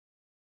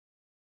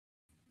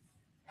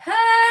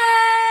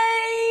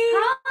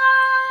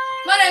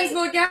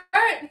Maude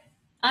Garrett.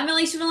 I'm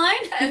Alicia Malone.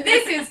 And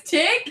this is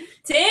Tick.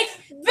 Boom!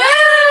 Boom!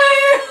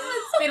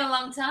 It's been a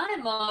long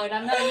time, Maude.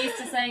 I'm not used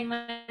to saying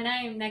my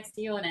name next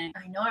to your name.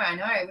 I know.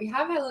 We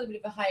have had a little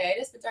bit of a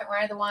hiatus, but don't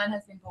worry, the wine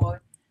has been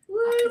poured.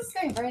 It's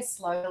going very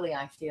slowly,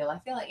 I feel. I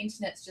feel like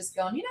internet's just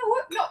gone, you know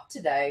what, not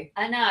today.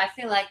 I know. I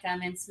feel like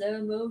I'm in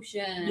slow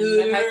motion,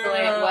 but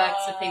hopefully it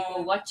works for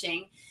people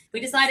watching.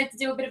 We decided to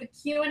do a bit of a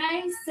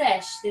Q&A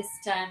sesh this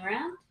time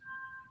around.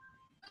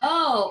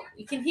 Oh,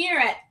 you can hear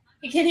it.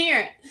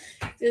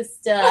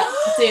 Just do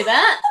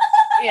that.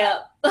 Yeah.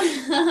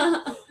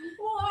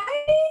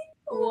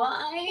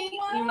 Why?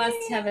 You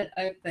must have it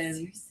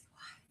open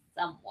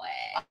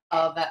somewhere.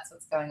 Oh, that's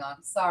what's going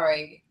on.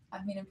 Sorry.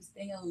 I mean, I'm just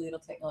being a little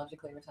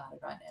technologically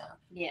retarded right now.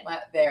 Yeah.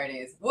 There it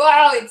is.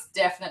 Wow, it's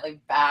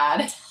definitely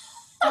bad.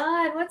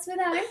 God, what's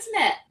with our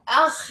internet?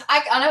 Ugh,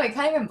 I know, we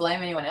can't even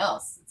blame anyone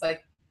else. It's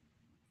like,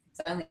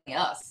 it's only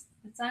us.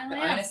 The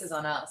onus is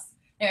on us.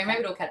 Anyway,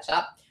 maybe it'll catch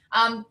up.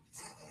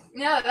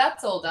 Now that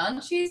that's all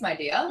done, cheers, my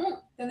dear.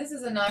 So this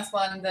is a nice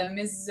one, the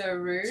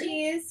Missouri.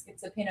 Cheers.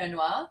 It's a Pinot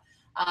Noir,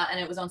 and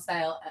it was on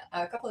sale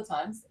a couple of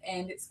times,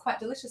 and it's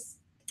quite delicious.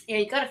 Yeah,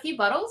 you got a few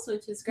bottles,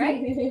 which is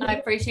great. I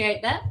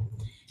appreciate that.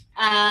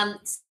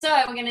 So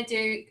we're going to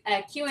do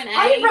a Q&A.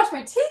 I didn't brush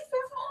my teeth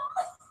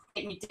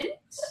before. You didn't?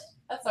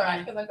 That's all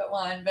right, because I've got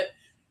wine, but...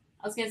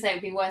 I was going to say it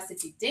would be worse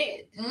if you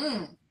did.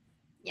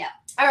 Yeah.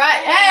 All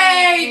right.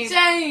 Hey,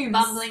 James.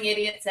 Bumbling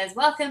Idiot says,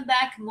 welcome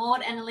back,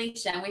 Maude and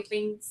Alicia. And we've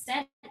been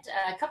sent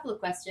a couple of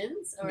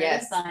questions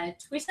already via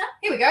Twitter.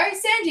 Here we go.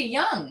 Sandy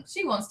Young.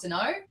 She wants to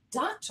know,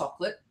 dark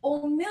chocolate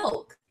or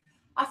milk?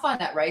 I find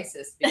that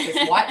racist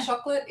because white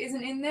chocolate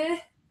isn't in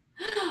there.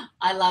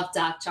 I love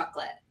dark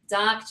chocolate.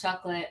 Dark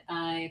chocolate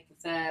I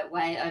prefer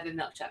way over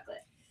milk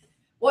chocolate.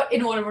 What,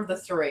 in order of the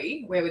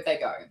three, where would they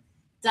go?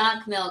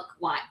 Dark milk,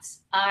 white.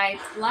 I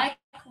like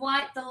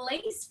white the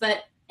least,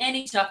 but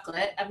any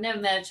chocolate. I've never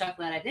made a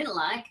chocolate I didn't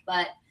like,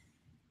 but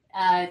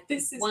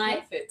this is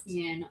white, perfect.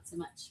 Yeah, not so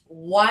much.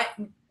 White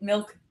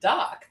milk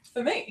dark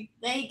for me.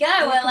 There you go.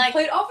 We're like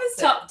complete opposite.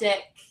 Top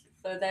deck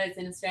for those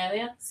in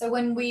Australia. So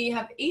when we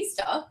have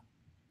Easter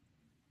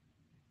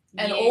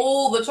and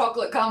all the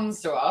chocolate comes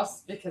to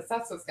us, because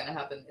that's what's going to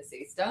happen this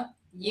Easter.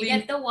 You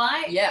get the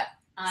white. Yeah.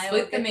 I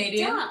split the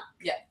medium.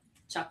 Yeah.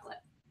 Chocolate.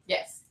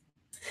 Yes.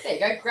 There you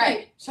go.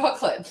 Great.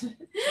 Chocolate.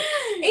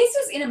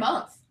 Easter's in a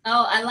month.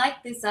 Oh, I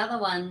like this other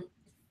one.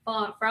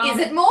 From... Is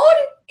it Maude?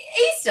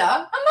 Easter? A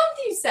month,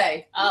 you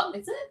say? Oh,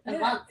 is it? A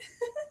month?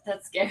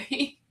 That's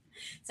scary.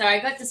 Sorry,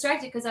 I got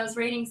distracted because I was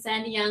reading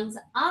Sandy Young's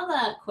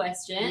other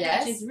question,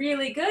 which is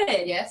really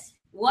good. Yes.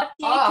 What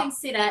do you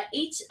consider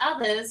each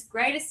other's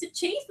greatest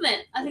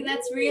achievement? I think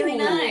that's really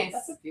nice.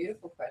 That's a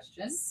beautiful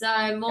question.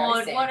 So,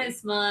 Maude, what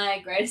is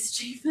my greatest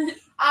achievement?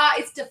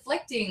 It's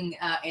deflecting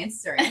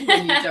answering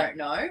when you don't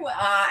know,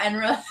 and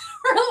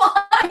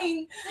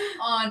relying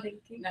on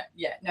thinking.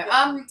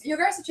 Your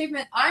greatest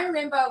achievement. I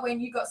remember when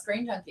you got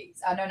Screen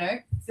Junkies.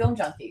 Film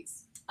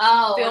Junkies.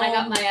 Oh, when I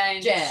got my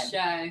own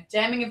show.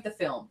 Jamming of the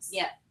films.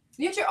 Yeah.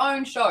 You had your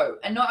own show,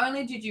 and not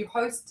only did you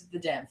host the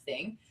damn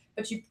thing,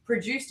 but you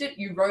produced it,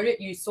 you wrote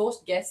it, you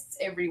sourced guests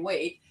every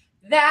week.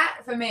 That,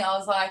 for me, I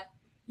was like,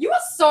 you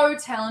are so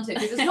talented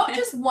because it's not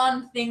just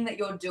one thing that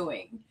you're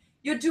doing.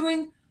 You're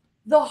doing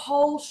the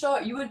whole show.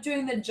 You were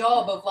doing the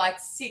job of like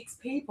 6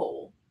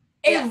 people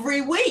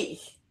every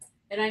week.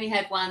 It only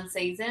had one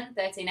season,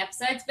 13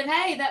 episodes, but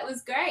hey, that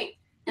was great.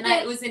 And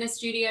it was in a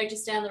studio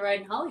just down the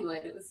road in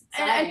Hollywood. It was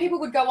exciting. And people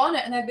would go on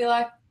it and they'd be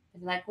like,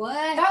 what?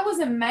 That was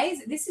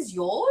amazing. This is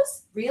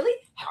yours? Really?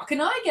 How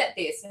can I get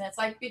this? And it's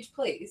like, bitch,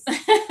 please. Like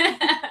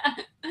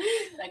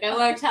I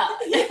worked hard.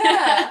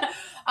 Yeah.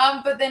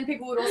 But then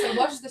people would also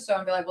watch the show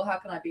and be like, well, how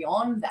can I be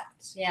on that?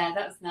 Yeah,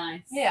 that was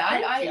nice. Yeah,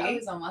 I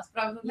was on once,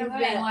 but I've never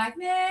been like,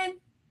 man,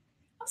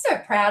 I'm so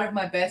proud of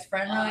my best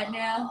friend right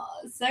now.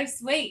 So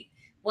sweet.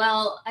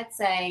 Well, I'd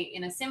say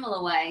in a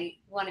similar way,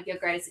 one of your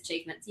greatest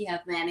achievements, you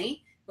have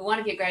many, but one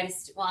of your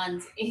greatest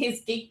ones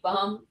is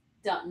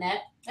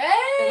geekbomb.net. Hey!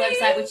 The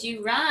website which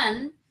you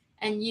run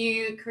and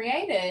you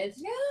created.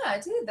 Yeah, I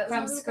did. That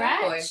was from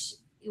scratch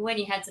when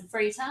you had some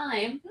free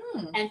time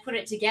and put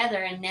it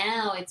together, and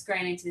now it's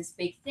grown into this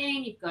big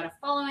thing. You've got a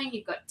following,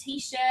 you've got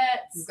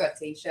t-shirts. You've got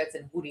t-shirts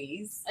and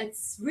hoodies.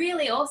 It's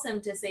really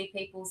awesome to see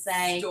people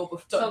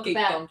talk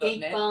about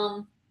Geek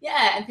Bomb.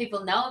 Yeah, and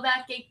people know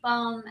about Geek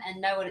Bomb and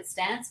know what it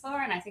stands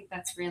for, and I think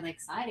that's really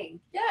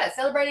exciting. Yeah,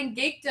 celebrating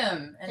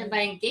geekdom.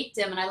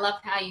 And I love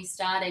how you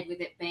started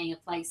with it being a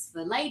place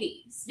for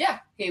ladies. Yeah.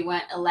 Who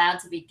weren't allowed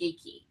to be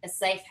geeky, a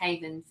safe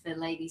haven for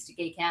ladies to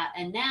geek out.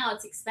 And now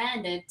it's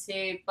expanded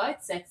to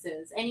both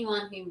sexes.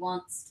 Anyone who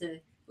wants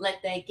to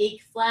let their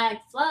geek flag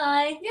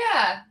fly.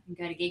 Yeah. You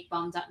can go to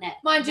geekbomb.net.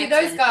 Mind you,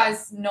 those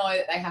guys know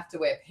that they have to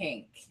wear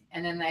pink,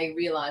 and then they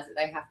realize that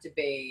they have to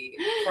be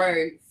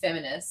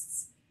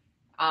pro-feminists.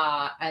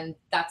 And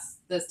that's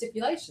the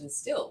stipulation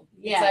still.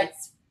 Yeah,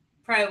 it's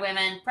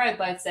pro-women,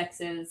 pro-both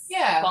sexes,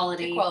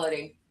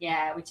 equality.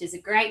 Yeah, which is a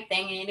great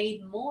thing, and you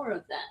need more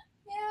of that.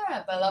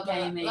 Yeah, but I love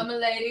my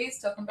ladies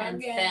talking about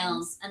and games.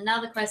 films.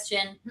 Another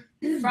question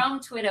from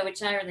Twitter,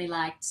 which I really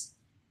liked.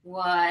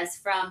 was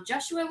from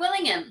Joshua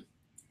Willingham,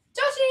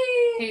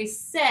 Joshy! who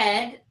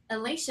said,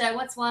 Alicia,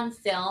 what's one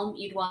film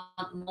you'd want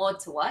Maude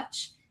to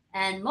watch?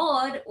 And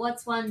Maude,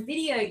 what's one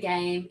video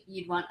game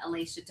you'd want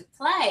Alicia to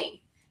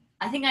play?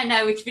 I think I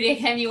know which video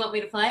game you want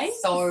me to play.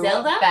 So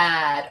Zelda?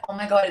 bad. Oh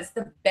my God, it's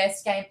the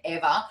best game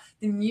ever.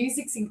 The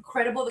music's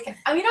incredible.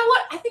 I mean, you know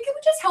what? I think it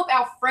would just help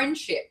our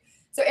friendship.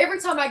 So every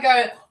time I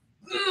go,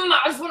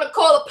 I just want to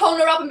call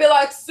Epona up and be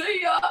like,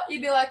 see ya.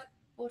 You'd be like,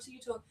 what are you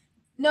talking?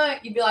 No,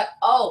 you'd be like,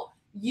 oh,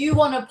 you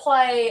want to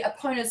play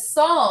Epona's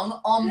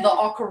song on the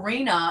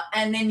ocarina,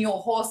 and then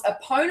your horse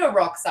Epona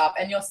rocks up,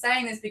 and you're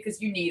saying this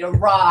because you need a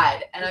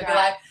ride. And I'd be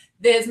like,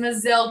 there's my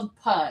Zelda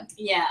pun.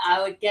 Yeah,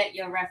 I would get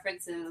your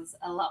references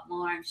a lot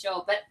more, I'm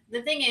sure. But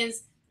the thing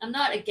is, I'm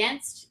not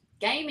against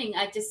gaming.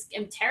 I just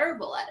am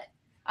terrible at it.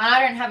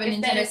 I don't have a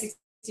Nintendo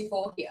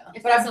 64 here,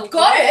 but I've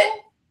got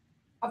it.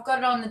 I've got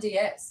it on the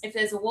DS. If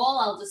there's a wall,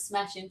 I'll just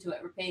smash into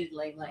it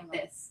repeatedly like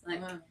this.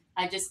 Like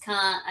I just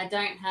can't. I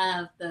don't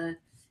have the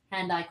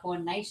hand-eye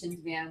coordination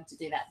to be able to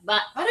do that.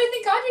 But I don't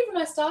think I did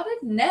when I started.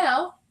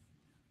 Now,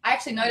 I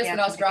actually noticed when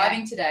I was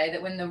driving today that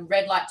when the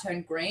red light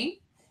turned green,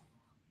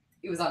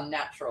 it was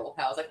unnatural.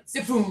 How I was like,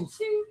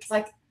 it's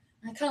like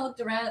I kind of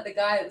looked around at the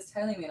guy that was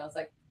telling me, and I was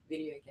like,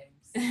 video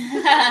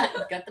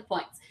games. Got the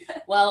points.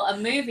 Well, a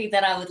movie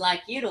that I would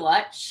like you to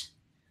watch,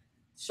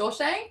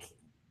 Shawshank.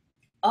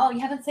 Oh, you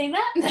haven't seen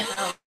that?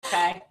 Oh,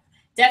 okay.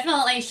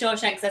 Definitely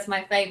Shawshank. That's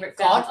my favorite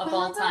film of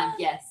all time.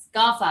 Yes.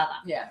 Godfather.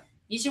 Yeah.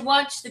 You should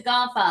watch The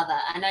Godfather.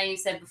 I know you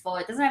said before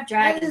it doesn't have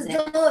dragons in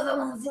it.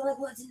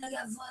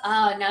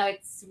 Oh, no.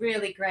 It's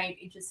really great,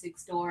 interesting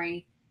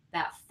story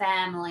about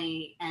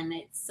family, and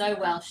it's so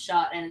well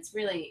shot, and it's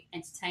really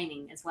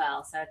entertaining as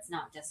well. So it's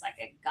not just like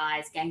a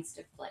guy's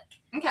gangster flick.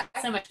 Okay.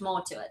 So much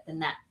more to it than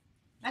that.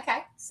 Okay.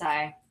 So,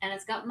 and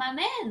it's got my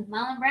man,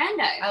 Marlon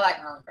Brando. I like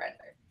Marlon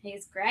Brando.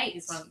 He's great.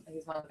 He's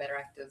one of the better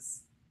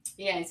actors.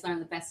 Yeah, he's one of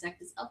the best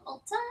actors of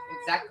all time.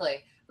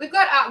 Exactly. We've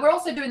got. We're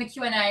also doing the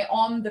Q&A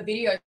on the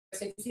video.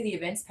 So if you see the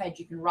events page,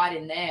 you can write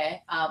in there,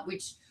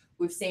 which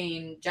we've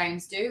seen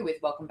James do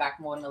with Welcome Back,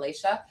 Maude and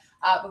Alicia.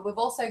 But we've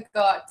also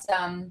got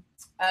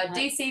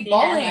DC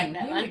Bowling.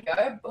 Here we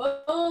go.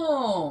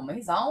 Boom.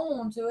 He's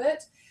on to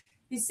it.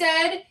 He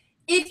said,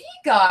 if you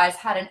guys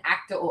had an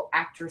actor or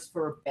actress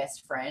for a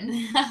best friend,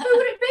 who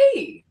would it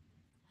be?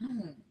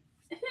 Who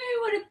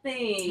would it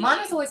be? Mine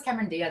was always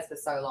Cameron Diaz for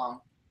so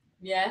long.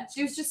 Yeah.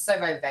 She was just so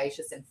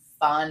vivacious and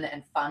fun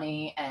and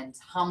funny and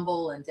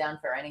humble and down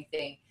for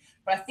anything.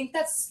 But I think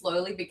that's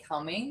slowly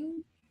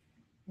becoming,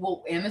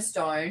 Emma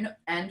Stone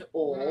and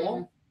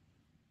or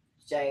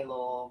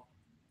J-Law.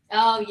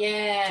 Oh,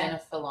 yeah.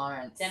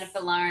 Jennifer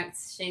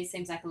Lawrence. She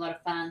seems like a lot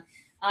of fun.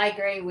 I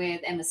agree with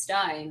Emma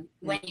Stone.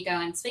 When you go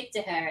and speak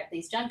to her at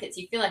these junkets,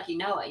 you feel like you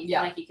know her. You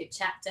feel like you could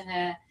chat to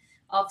her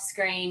off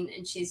screen,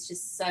 and she's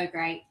just so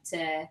great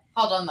to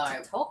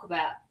talk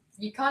about.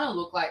 You kind of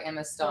look like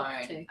Emma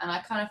Stone, and I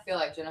kind of feel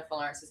like Jennifer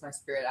Lawrence is my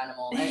spirit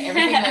animal. And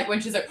everything, like when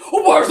she's like,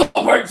 "Oh, where's the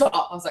pizza?"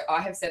 I was like,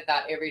 I have said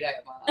that every day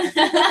of my life.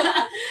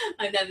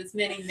 I know there's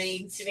many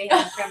memes to be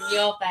had from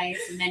your face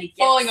and many gifts.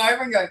 Falling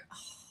over and going,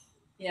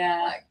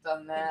 yeah, like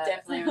done that.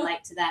 Definitely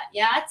relate to that.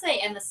 Yeah, I'd say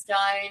Emma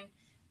Stone,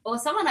 or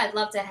someone I'd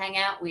love to hang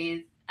out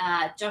with,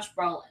 Josh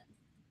Brolin.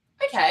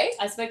 Okay.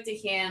 I spoke to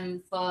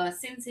him for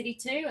Sin City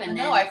 2 and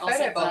then I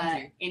also for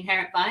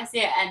Inherent Vice.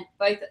 Yeah, and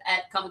both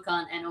at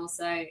Comic-Con and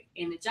also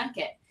in the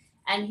junket.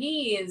 And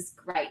he is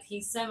great.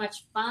 He's so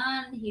much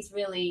fun. He's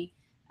really,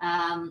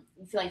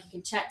 you feel like you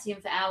can chat to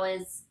him for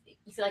hours.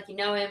 You feel like you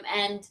know him.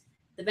 And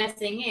the best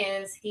thing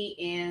is he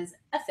is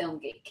a film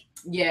geek.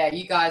 Yeah,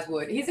 you guys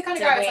would. He's the kind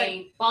of guy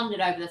we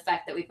bonded over the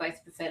fact that we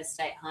both prefer to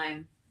stay at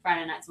home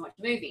Friday nights and watch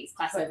movies,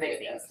 classic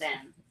movies,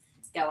 than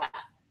go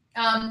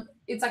out.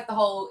 It's like the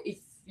whole, if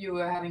you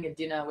were having a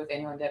dinner with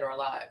anyone dead or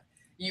alive,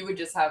 you would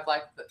just have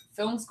like the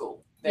film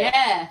school there.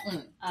 Yeah.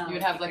 You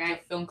would have like a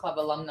film club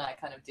alumni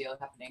kind of deal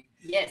happening.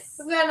 Yes.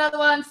 So we got another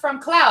one from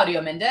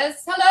Claudio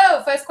Mendez.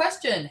 Hello, first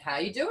question. How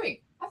are you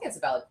doing? I think it's a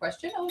valid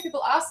question. A lot of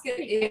people ask it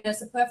in a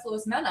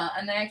superfluous manner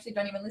and they actually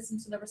don't even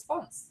listen to the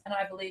response. And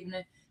I believe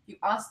if you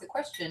ask the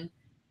question,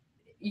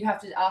 you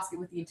have to ask it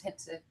with the intent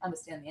to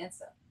understand the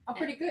answer. I'm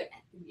pretty good.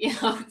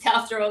 Yeah,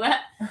 after all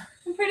that,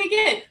 I'm pretty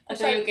good. I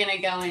thought you were going to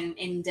go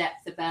in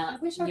depth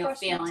about your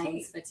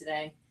feelings for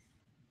today.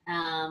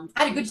 I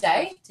had a good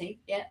day.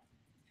 Yeah.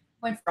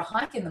 Went for a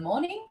hike in the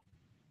morning.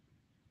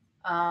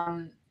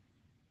 I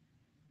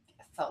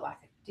felt like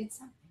I did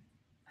something.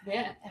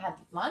 Yeah. I had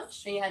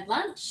lunch. So you had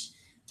lunch.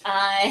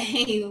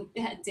 I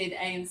did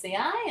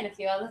AMCI and a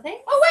few other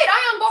things. Oh, wait,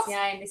 I unboxed.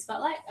 Yeah, in the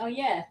spotlight. Oh,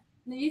 yeah.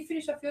 No, you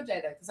finish off your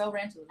day, though, because I'll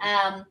rant a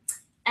little bit.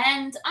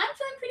 And I'm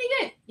feeling pretty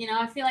good. You know,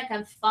 I feel like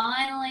I'm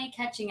finally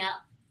catching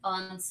up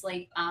on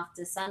sleep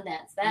after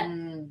Sundance. That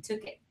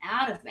took it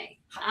out of me.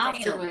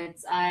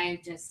 Afterwards,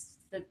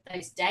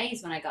 those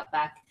days when I got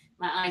back,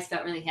 my eyes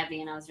felt really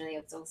heavy and I was really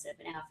exhausted,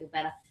 but now I feel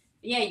better.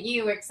 But yeah,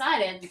 you were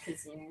excited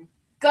because,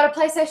 got a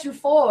PlayStation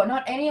 4,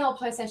 not any old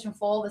PlayStation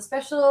 4, the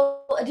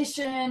special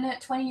edition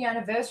 20-year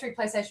anniversary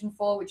PlayStation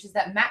 4, which is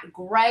that matte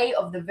grey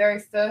of the very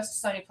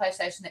first Sony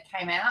PlayStation that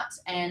came out.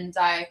 And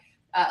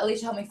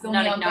Alicia helped me film the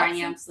unboxing. Not ignoring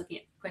you, I'm just looking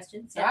at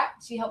questions. Yeah. Right,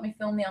 she helped me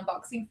film the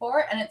unboxing for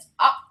it, and it's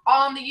up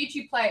on the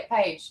YouTube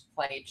page.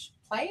 Plage?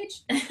 What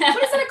is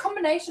that a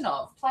combination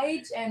of?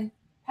 Plage and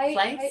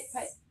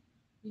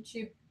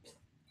YouTube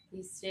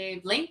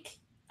link?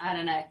 I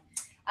don't know.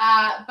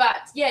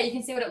 But yeah, you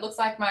can see what it looks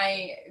like.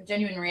 My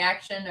genuine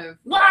reaction of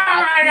what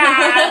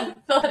I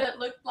thought it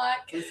looked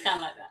like. It's kind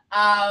of like that.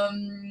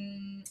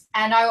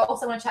 And I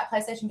also want to chat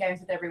PlayStation games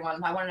with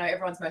everyone. I want to know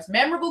everyone's most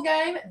memorable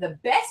game, the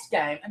best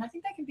game, and I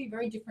think they can be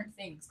very different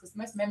things because the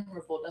most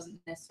memorable doesn't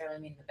necessarily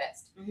mean the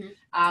best.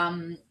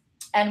 Mm-hmm.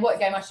 And what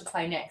game I should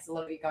play next. A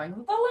lot of you going, The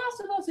Last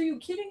of Us, are you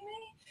kidding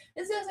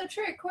me? Is this a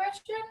trick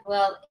question?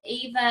 Well,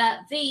 Eva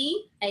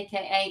V,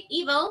 aka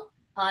Evil,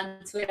 on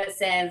Twitter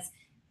says,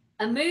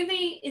 a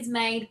movie is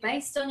made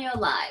based on your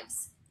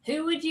lives.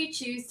 Who would you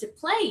choose to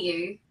play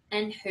you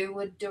and who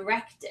would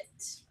direct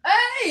it?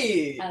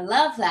 Hey! I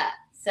love that.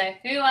 So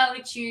who I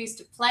would choose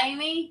to play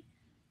me,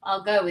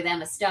 I'll go with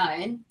Emma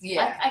Stone.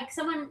 Yeah.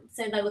 Someone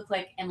said they look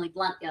like Emily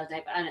Blunt the other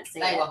day, but I don't see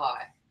it. They were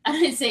high. I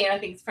don't see it. I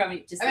think it's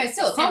probably just it's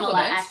still a similar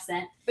compliment.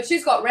 accent. But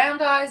she's got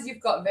round eyes. You've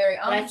got very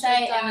I'd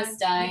say Emma eyes.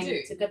 Stone.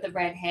 She's got the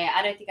red hair.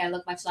 I don't think I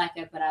look much like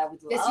her, but I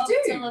would Yes, love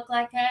you do. to look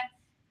like her.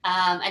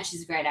 And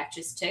she's a great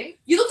actress too.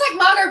 You look like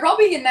Margot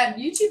Robbie in that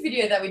YouTube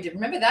video that we did.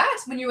 Remember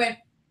that? When you went,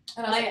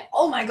 and I was like,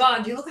 oh my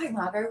God, you look like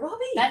Margot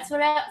Robbie. That's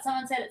what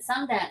someone said at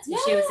Sundance. Yeah.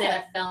 She was in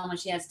a film where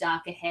she has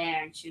darker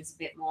hair and she was a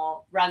bit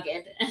more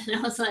rugged. And I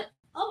was like,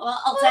 oh,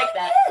 well, I'll take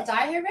that. Yeah,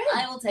 dye hair red.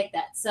 I will take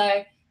that.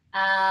 So,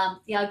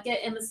 I'll get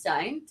Emma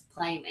Stone to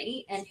play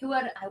me. And who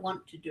would I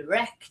want to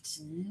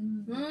direct?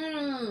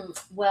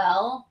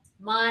 Well,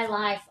 my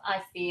life,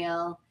 I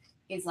feel,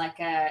 is like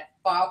a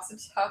box of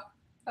chocolate.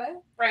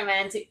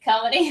 Romantic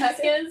comedy, I was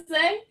going to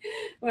say,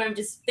 where I'm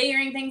just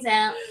figuring things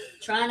out,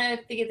 trying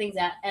to figure things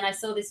out. And I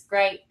saw this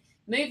great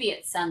movie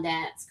at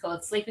Sundance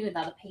called Sleeping with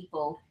Other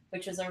People,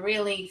 which was a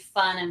really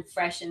fun and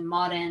fresh and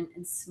modern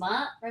and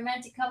smart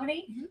romantic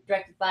comedy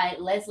directed by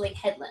Leslie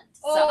Headland.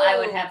 So I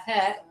would have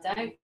her,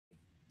 don't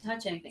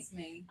touch anything. It's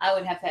me. I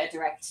would have her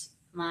direct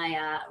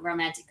my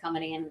romantic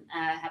comedy and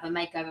have a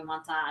makeover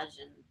montage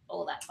and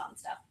all that fun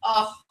stuff.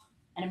 Oh.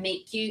 And a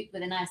meet cute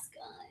with a nice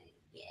guy.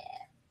 Yeah.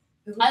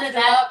 Either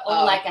that or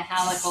like a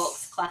Howard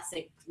Hawks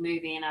classic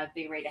movie, and I would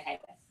be Rita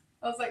Hayworth.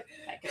 I was like,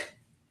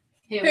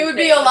 who would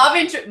be your love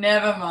interest?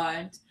 Never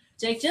mind.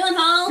 Jake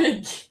Gyllenhaal.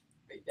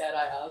 Big Dad,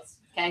 I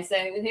asked. Okay, so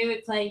who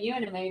would play you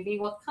in a movie?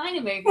 What kind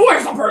of movie?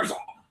 Where's the person?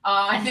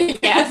 I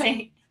think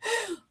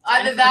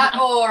either that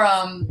or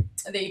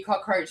the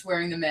cockroach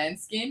wearing the man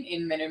skin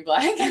in Men in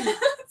Black.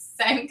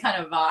 Same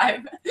kind of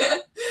vibe.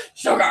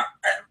 Sugar.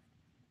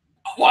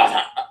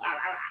 Water.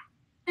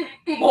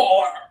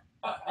 More.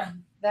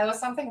 There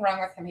was something wrong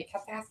with him. He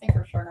kept asking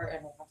for sugar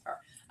and water.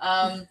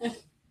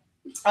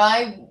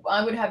 I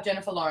would have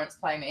Jennifer Lawrence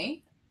play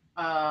me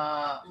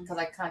because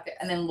I can't get,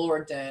 and then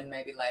Laura Dern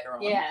maybe later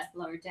on. Yeah,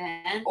 Laura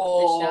Dern.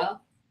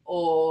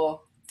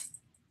 Or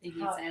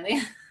Iggy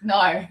Azalea.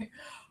 No,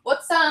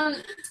 what's I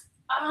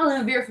don't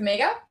know, Vera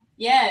Farmiga.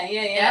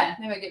 Yeah.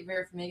 Maybe I get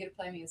Vera Farmiga to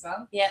play me as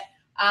well. Yeah.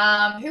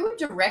 Who would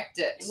direct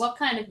it? What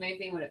kind of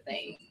movie would it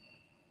be?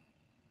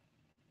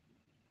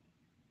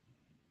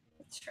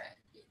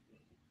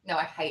 No,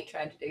 I hate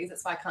tragedies.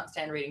 That's why I can't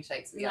stand reading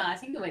Shakespeare. No, I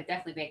think it would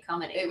definitely be a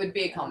comedy. It would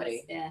be a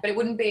comedy. Yeah. But it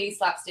wouldn't be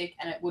slapstick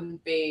and it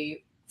wouldn't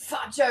be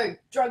fat joke,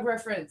 drug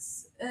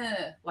reference,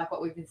 like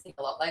what we've been seeing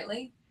a lot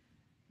lately.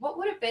 What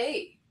would it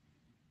be?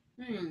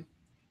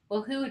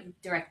 Well, who would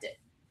direct it?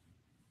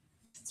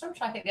 So I'm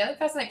trying to think. The other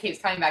person that keeps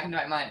coming back into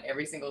my mind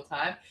every single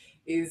time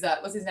is,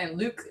 what's his name?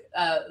 Luc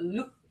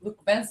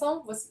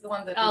Besson? What's the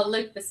one that... Oh,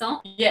 Luc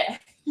Besson? Yeah.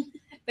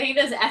 But he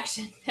does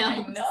action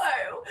films. I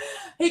know.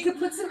 He could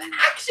put some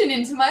action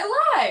into my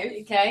life.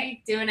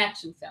 Okay, do an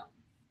action film.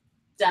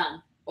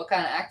 Done. What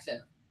kind of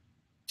action?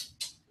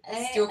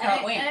 Still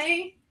can't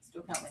win.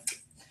 Still can't win.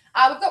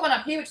 We've got one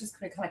up here, which is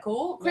kind of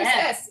cool. Chris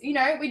S., you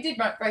know, we did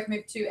both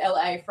move to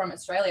LA from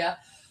Australia.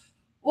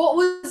 What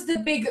was the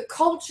big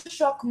culture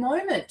shock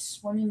moment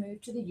when we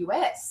moved to the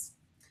US?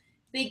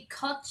 Big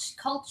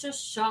culture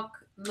shock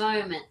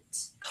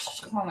moment.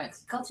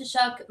 Culture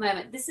shock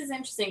moment. This is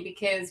interesting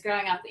because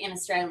growing up in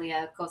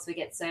Australia, of course, we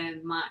get so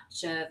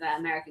much of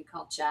American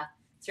culture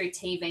through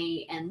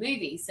TV and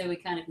movies, so we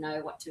kind of know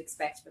what to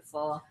expect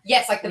before.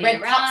 Yes, like the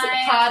red cups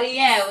at the party.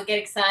 Yeah, we get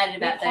excited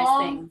about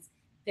those things.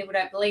 People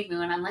don't believe me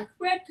when I'm like,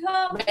 red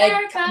cup,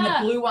 America. And the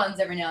blue ones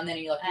every now and then,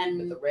 you're like,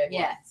 and the red ones.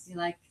 Yes, you're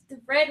like, the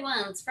red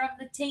ones from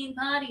the teen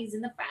parties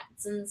and the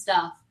frats and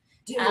stuff.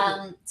 Dude.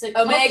 So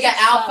Omega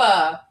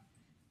Alpha.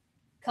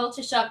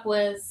 Culture shock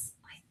was,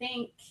 I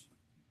think,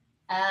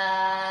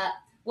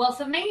 well,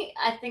 for me,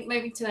 I think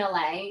moving to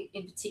LA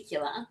in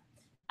particular,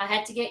 I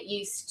had to get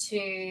used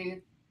to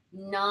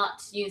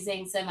not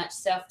using so much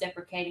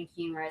self-deprecating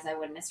humor as I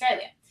would in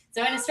Australia.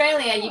 So in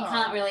Australia, you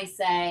can't really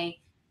say,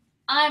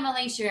 I'm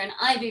Alicia and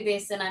I do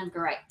this and I'm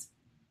great.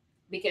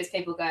 because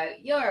people go,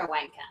 "You're a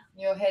wanker."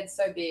 Your head's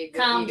so big.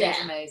 Calm Your ego's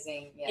down.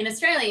 amazing. Yeah. In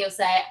Australia, you'll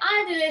say,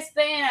 "I do this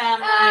thing,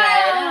 and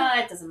I'm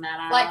it doesn't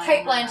matter." Like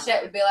Kate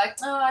Blanchett would be like,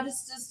 "Oh, I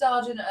just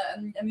starred in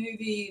a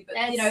movie, but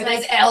That's there's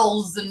like-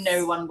 elves and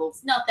no one will.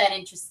 It's not that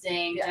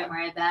interesting. Yeah. Don't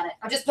worry about it.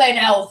 I just play an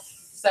elf."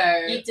 So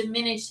You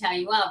diminish how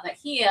you are, but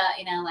here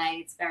in LA,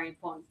 it's very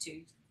important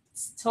to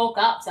talk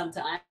up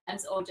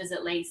sometimes, or just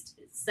at least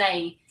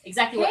say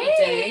exactly what you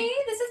hey, do.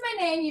 this is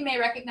my name. You may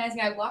recognize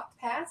me. I walked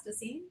past a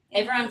scene.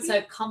 Everyone's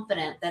so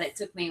confident that it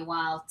took me a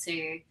while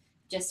to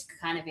just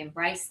kind of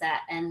embrace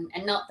that, and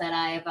not that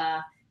I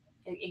ever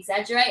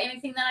exaggerate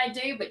anything that I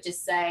do, but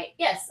just say,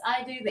 yes,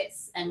 I do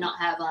this, and not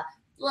have a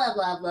blah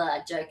blah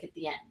blah joke at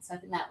the end. So I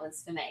think that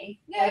was for me.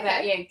 Yeah, What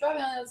about you?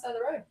 Driving on the other side of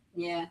the road.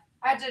 Yeah.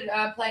 I did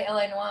play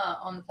LA Noire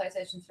on the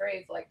PlayStation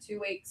 3 for like 2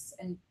 weeks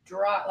and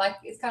drive. Like,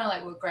 it's kind of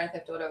like what Grand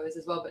Theft Auto is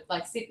as well, but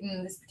like sit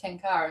in this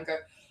pretend car and go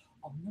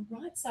on the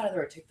right side of the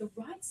road, take the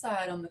right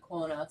side on the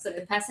corner. Put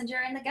the passenger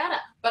in the gutter.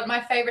 But my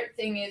favorite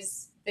thing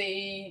is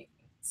the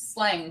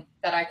slang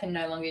that I can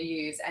no longer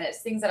use, and it's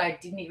things that I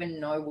didn't even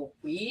know were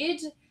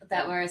weird.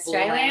 That were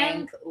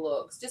Australian. Blank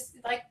looks. Just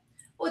like,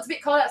 oh, it's a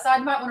bit cold outside.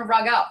 You might want to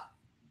rug up.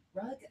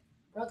 Rug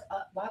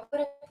up. Why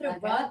would I put a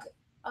rug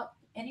up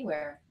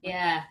anywhere?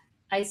 Yeah.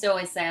 I used to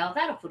always say, oh,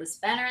 that'll put a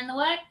spanner in the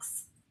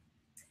works.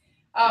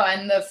 Oh,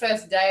 and the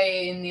first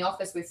day in the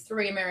office with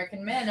 3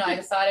 American men, I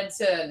decided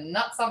to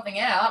nut something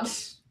out.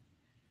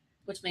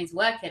 Which means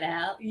work it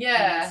out.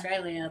 Yeah. In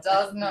Australia.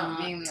 Does not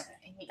mean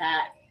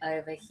that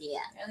over here.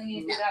 I only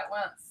need to do that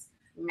once.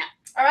 No.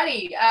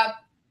 Alrighty.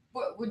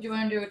 Would you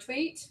want to do a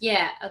tweet?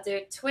 Yeah, I'll do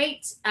a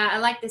tweet. I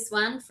like this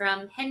one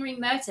from Henry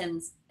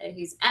Mertens,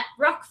 who's at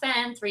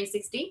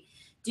RockFan360.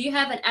 Do you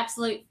have an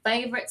absolute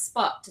favorite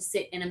spot to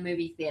sit in a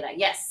movie theater?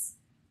 Yes,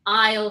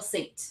 aisle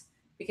seat,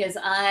 because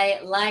I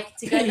like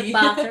to go to the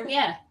bathroom.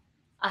 Yeah,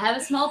 I have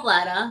a small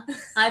bladder.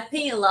 I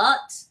pee a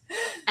lot,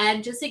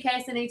 and just in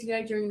case I need to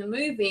go during the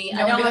movie,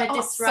 I don't want to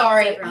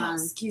disrupt everyone.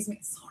 Excuse me,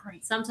 sorry.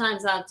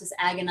 Sometimes I'll just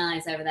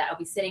agonize over that. I'll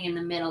be sitting in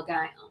the middle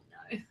going, oh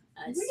no,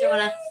 I just don't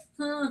want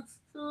to,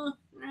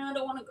 I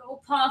don't want to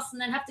go past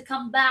and then have to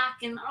come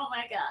back, and oh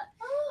my God.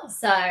 Oh.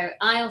 So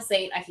aisle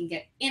seat, I can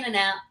get in and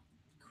out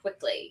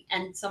quickly,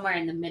 and somewhere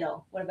in the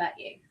middle. What about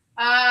you?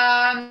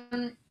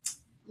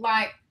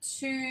 Like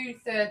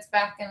 2/3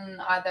 back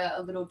and either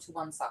a little to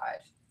one side.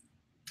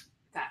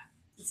 Okay.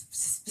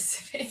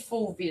 Specific.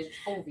 Full view.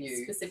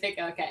 Specific.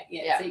 Okay.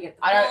 Yeah. Yeah. So you get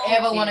the I don't full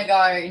ever view. want to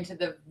go into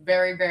the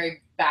very,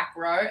 very back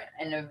row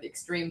and an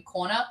extreme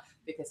corner,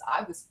 because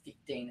I was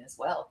 15 as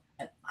well,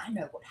 and I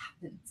know what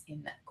happens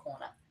in that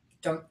corner.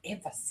 Don't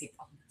ever sit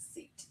on the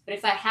seat. But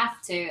if I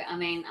have to, I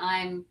mean,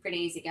 I'm pretty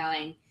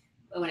easygoing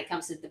when it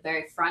comes to the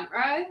very front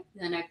row.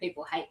 I know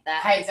people hate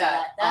that. Hate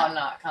that. Oh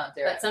no, I can't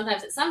do it. But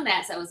sometimes at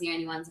Sundance, that was the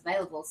only ones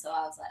available. So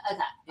I was like,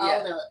 okay,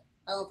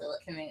 I'll do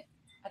it. Commit.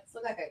 I just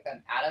look like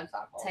an Adam's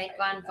apple. Take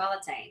one,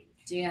 volatile.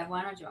 Do you have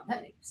one, or do you want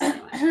me to?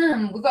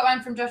 Anyway. We've got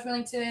one from Josh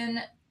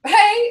Willington.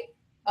 Hey!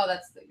 Oh,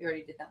 you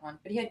already did that one.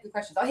 But he had good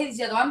questions. Oh, here's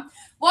the other one.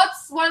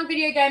 What's one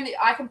video game that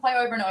I can play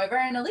over and over?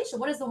 And Alicia,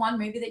 what is the one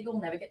movie that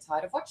you'll never get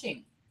tired of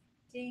watching?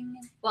 Ding.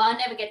 Well, I'll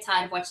never get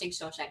tired of watching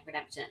Shawshank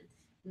Redemption.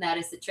 And that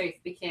is the truth,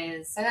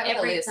 because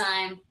every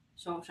time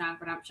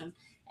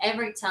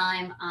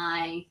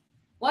I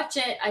watch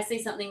it, I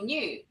see something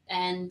new,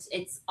 and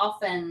it's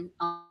often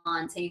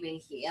on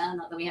TV here.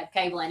 Not that we have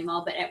cable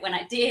anymore, but when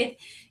I did,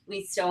 we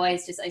used to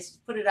always I used to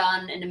put it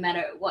on, and no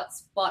matter what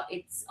spot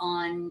it's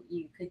on,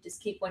 you could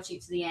just keep watching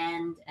it to the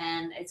end,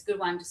 and it's a good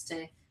one just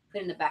to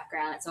put in the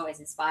background. It's always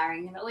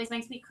inspiring, and it always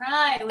makes me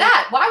cry.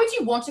 Why would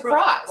you want to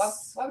cry?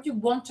 Why would you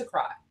want to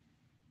cry?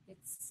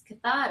 It's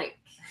cathartic.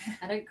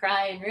 I don't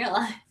cry in real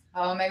life.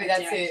 Oh, maybe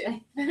that's it.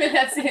 Maybe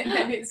that's it.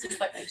 Maybe it's just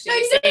like, no,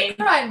 you don't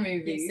cry in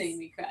movies. You've seen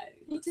me cry.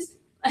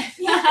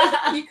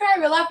 You cry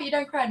in real life, but you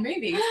don't cry in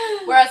movies.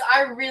 Whereas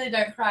I really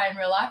don't cry in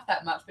real life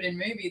that much, but in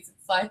movies,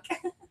 it's like,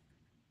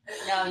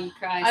 no, you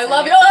cry. I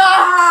love it.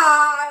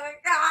 Oh,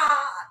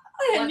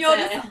 God. And you're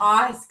that? just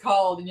ice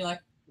cold, and you're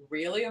like,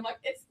 really? I'm like,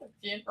 it's the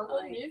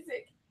funeral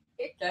music.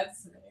 It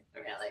gets me.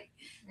 Really.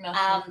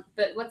 Nothing.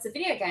 But what's a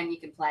video game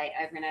you can play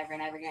over and over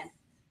and over again?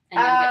 And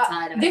never get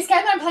tired of it? This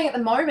game that I'm playing at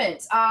the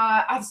moment,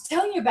 I was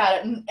telling you about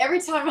it, and every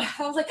time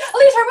I was like,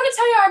 Alicia, I want to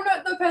tell you I'm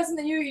not the person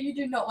that you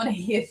do not want to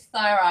hear.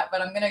 All right,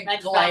 but I'm going to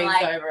glaze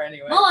over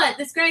anyway. Maude,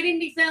 this great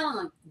indie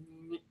film.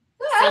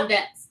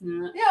 Sundance.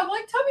 Yeah, I'm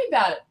like, tell me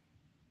about it.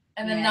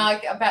 And then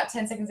like about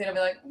 10 seconds in, I'll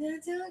be like, no, I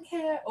don't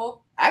care.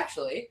 Or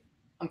actually,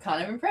 I'm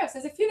kind of impressed.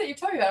 There's a few that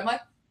you've told me about. I'm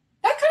like,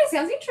 that kind of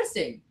sounds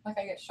interesting. Like,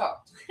 I get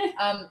shocked.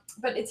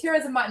 But it's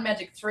Heroes of Might and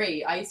Magic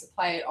 3. I used to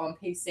play it on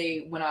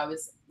PC when I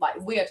was, like,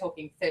 we are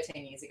talking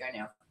 13 years ago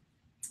now.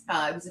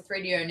 It was a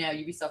 3DO now.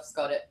 Ubisoft's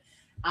got it.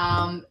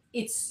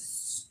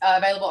 It's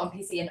available on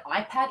PC and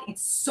iPad.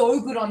 It's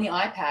so good on the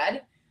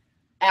iPad.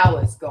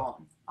 Hours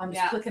gone. I'm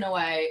just clicking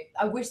away.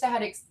 I wish they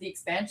had the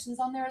expansions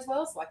on there as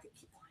well, so I could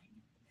keep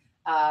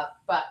playing.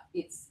 But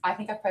I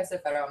think I posted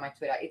a photo on my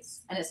Twitter.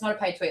 It's not a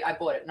paid tweet. I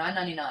bought it,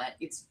 $9.99.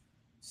 It's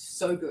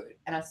So good.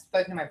 And I've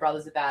spoken to my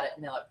brothers about it,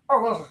 and they're like,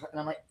 oh, and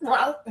I'm like,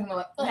 oh, and we're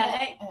like, oh.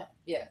 Right.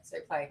 Yeah, so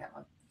playing that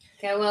one.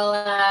 Okay,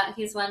 well,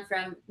 here's one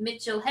from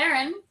Mitchell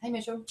Heron. Hey,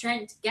 Mitchell.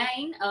 Trent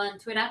Gain on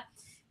Twitter.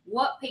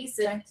 What piece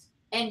of Trent.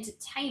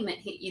 entertainment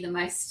hit you the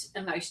most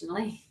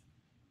emotionally?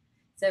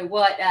 So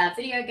what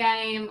video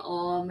game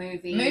or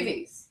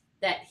Movies.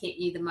 that hit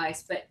you the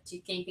most? But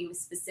can you think of a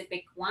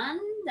specific one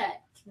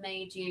that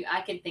made you?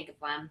 I can think of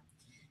one.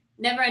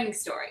 Never Ending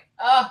Story.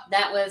 Oh.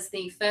 That was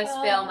the first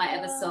film I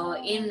ever saw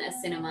in a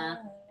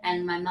cinema,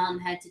 and my mum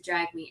had to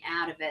drag me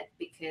out of it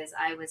because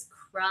I was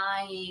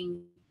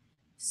crying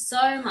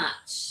so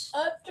much.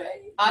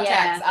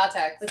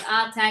 Artax. With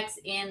Artax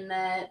in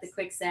the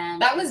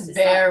quicksand. That was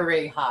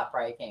very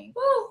heartbreaking.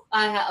 Woo!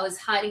 I was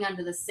hiding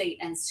under the seat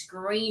and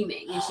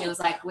screaming, and she was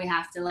like, "We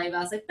have to leave." I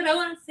was like, "But I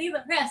want to see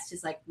the rest."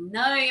 She's like,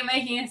 "No, you're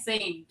making a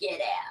scene. Get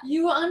out."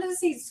 You were under the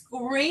seat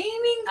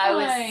screaming, I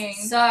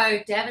was so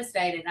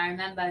devastated. I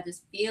remember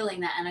just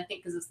feeling that, and I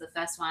think because it was the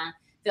first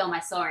film I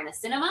saw in a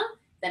cinema,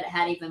 that it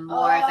had even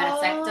more of an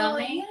effect on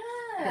me.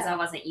 Because I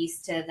wasn't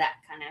used to that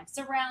kind of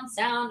surround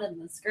sound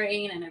and the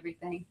screen and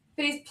everything.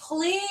 But he's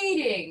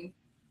pleading.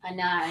 I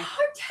know.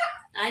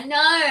 Artax. I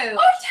know.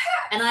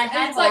 Artax. And I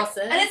had horses.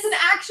 Like, and it's an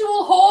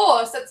actual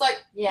horse. It's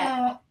like,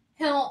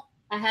 help.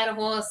 I had a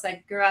horse.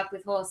 I grew up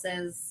with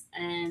horses,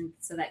 and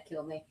so that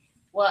killed me.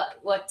 What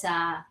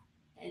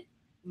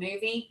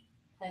movie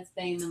has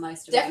been the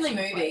most Definitely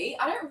movie.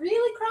 I don't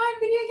really cry in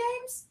video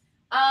games.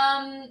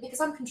 Because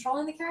I'm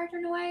controlling the character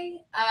in a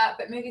way.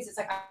 But movies, it's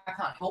like I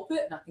can't help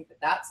it, and I think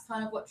that's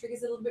kind of what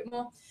triggers it a little bit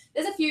more.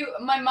 There's a few.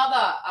 My mother,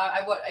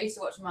 I used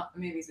to watch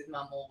movies with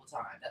Mum all the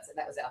time.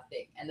 That was our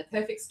thing. And The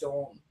Perfect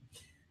Storm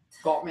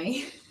got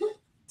me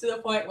to the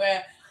point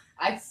where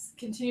I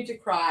continued to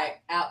cry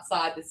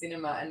outside the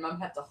cinema, and Mum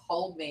had to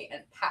hold me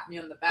and pat me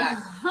on the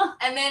back.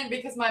 And then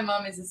because my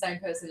mum is the same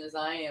person as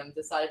I am,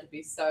 decided to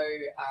be so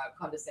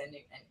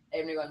condescending, and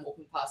everyone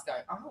walking past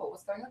going, "Oh,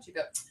 what's going on?" She'd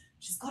go,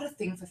 "She's got a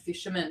thing for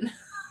fishermen."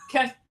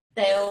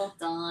 They all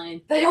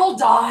died.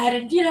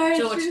 And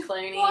George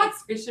Clooney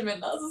likes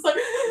fishermen. I was just like,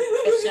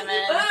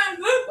 fisherman.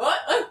 What?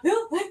 I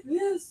feel like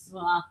this.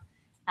 Well,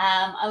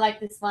 I like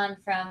this one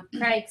from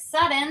Craig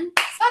Sutton.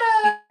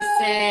 He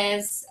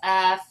says,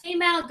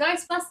 female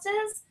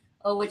Ghostbusters,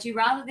 or would you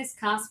rather this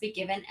cast be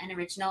given an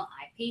original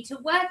IP to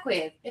work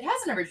with? It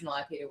has an original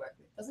IP to work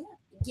with, doesn't it?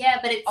 Yeah,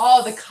 but it's...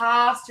 Oh, the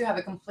cast to have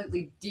a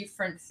completely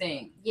different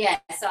thing. Yeah,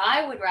 so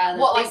I would rather...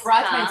 What, like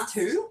Bridesmaids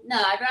 2? No,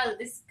 I'd rather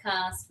this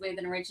cast with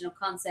an original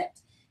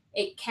concept.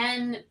 It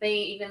can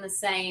be even the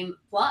same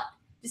plot.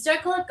 Just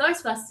don't call it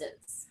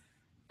Ghostbusters.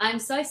 I'm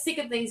so sick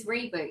of these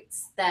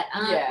reboots that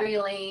aren't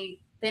really...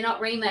 They're not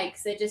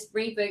remakes. They're just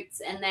reboots,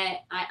 and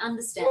I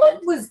understand.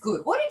 What was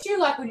good? What did you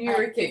like when you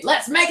were a kid?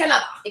 Let's make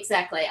another.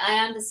 Exactly. I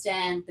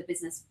understand the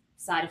business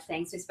side of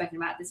things. We've spoken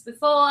about this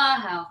before,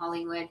 how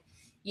Hollywood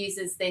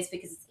uses this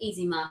because it's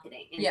easy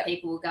marketing and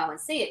people will go and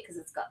see it because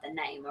it's got the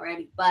name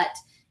already. But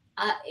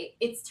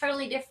it's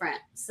totally different.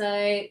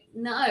 So,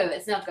 no,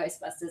 it's not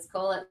Ghostbusters.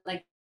 Call it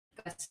like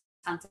Ghost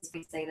Hunters.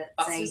 We say that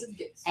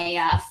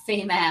a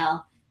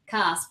female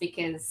cast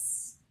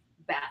because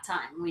about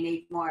time. We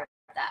need more of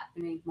that.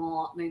 We need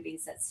more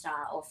movies that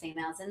star all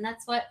females. And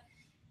that's what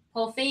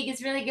Paul Feig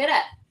is really good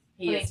at.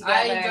 He is.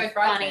 I enjoyed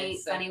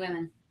Bridesmaids. Funny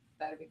women.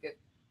 That would be good.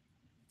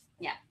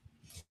 Yeah.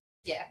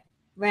 Yeah.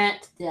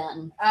 Rant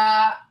done.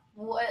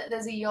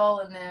 There's a y'all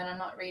in there, and I'm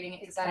not reading it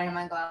because I don't have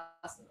my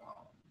glasses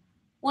on.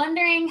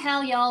 Wondering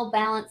how y'all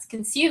balance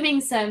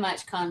consuming so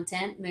much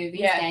content,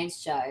 movies, games,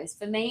 shows.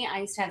 For me,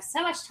 I used to have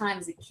so much time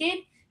as a kid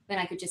when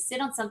I could just sit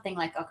on something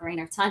like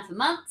Ocarina of Time for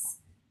months.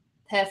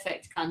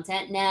 Perfect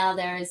content. Now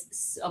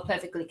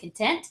perfectly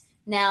content.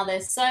 Now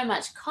there's so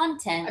much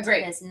content.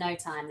 Agreed. There's no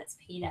time. That's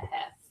Peter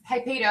Hurth.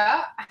 Hey, Peter,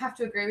 I have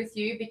to agree with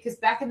you because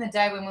back in the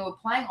day when we were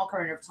playing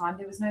Ocarina of Time,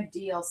 there was no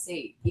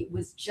DLC. It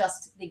was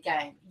just the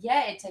game.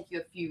 Yeah, it'd take you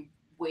a few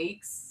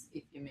weeks,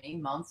 if you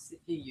mean, months, if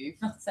you're you.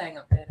 I'm not saying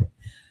I'm better.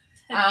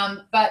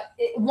 But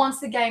once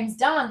the game's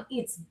done,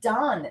 it's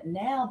done.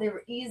 Now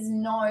there is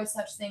no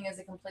such thing as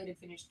a completed,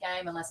 finished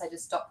game unless I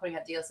just stop putting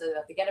out DLC so that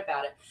I forget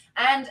about it.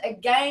 And a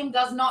game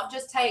does not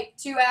just take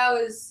 2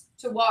 hours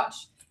to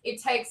watch. It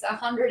takes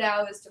 100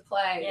 hours to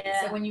play.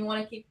 Yeah. So when you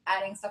want to keep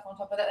adding stuff on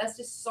top of that, that's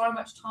just so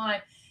much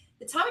time.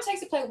 The time it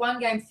takes to play one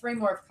game, 3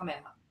 more have come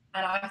out.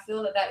 And I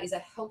feel that is a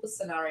helpless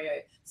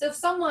scenario. So if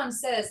someone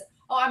says,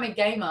 "Oh, I'm a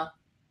gamer,"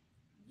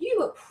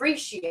 you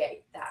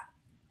appreciate that.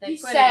 They you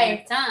put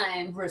say in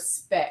time.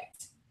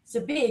 Respect.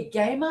 To be a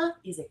gamer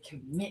is a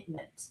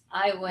commitment.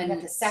 I You wouldn't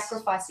have to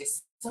sacrifice your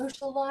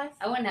social life.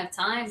 I wouldn't have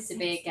time to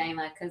be a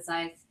gamer because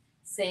I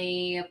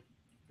see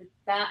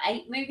about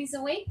 8 movies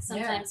a week,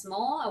 sometimes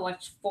more. I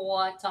watch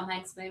 4 Tom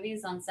Hanks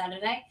movies on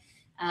Saturday,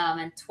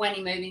 and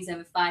 20 movies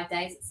over 5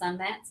 days at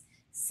Sundance.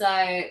 So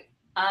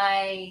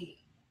I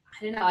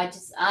don't know.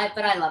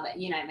 But I love it.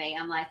 You know me.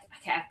 I'm like,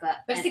 okay, I've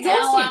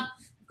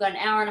got an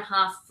hour and a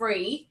half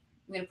free.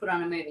 I'm going to put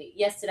on a movie.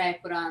 Yesterday, I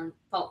put on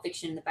Pulp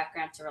Fiction in the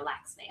background to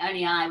relax me.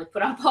 Only I would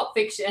put on Pulp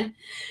Fiction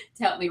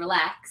to help me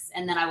relax.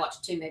 And then I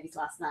watched 2 movies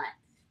last night.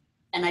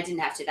 And I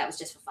didn't have to. That was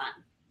just for fun.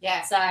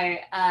 Yeah. So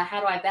how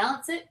do I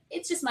balance it?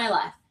 It's just my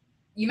life.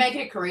 You make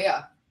it a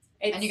career.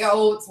 It's, And you go,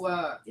 oh, it's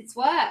work. It's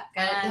work.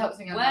 And it I'm helps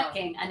me go,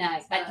 working. I know.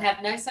 it's I work.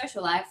 have no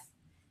social life.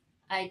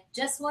 I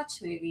just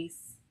watch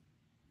movies.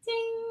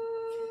 Ding.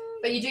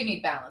 But you do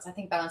need balance. I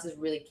think balance is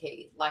really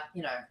key. Like,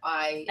 you know,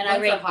 I And I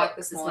went for a read hike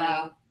books this as morning.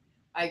 well.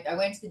 I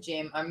went to the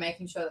gym. I'm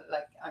making sure that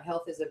like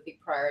health is a big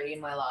priority in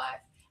my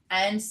life,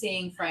 and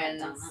seeing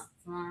friends,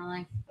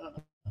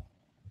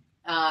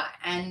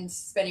 and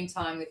spending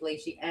time with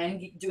Leashy,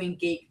 and doing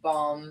Geek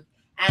Bomb,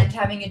 and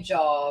having a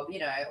job. You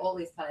know, all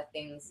these kind of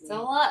things. It's a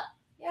lot.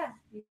 Yeah,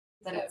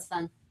 But so it's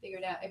fun. figure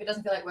it out. If it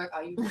doesn't feel like work,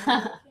 are you?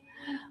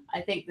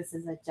 I think this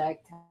is a joke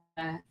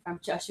from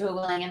Joshua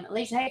Willingham.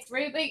 Alicia hates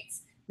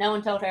reboots. No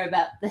one told her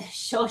about the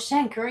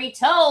Shawshank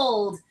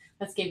Retold.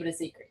 Let's keep it a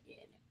secret. Yeah.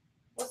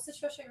 What's the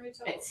Shawshank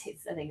Retold? I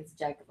think it's a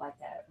joke of like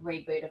a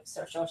reboot of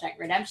Shawshank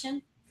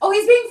Redemption. Oh,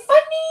 he's being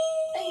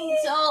funny.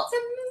 So, It's a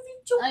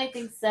movie joke. I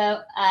think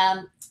so.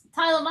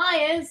 Tyler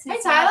Myers, who's Hey,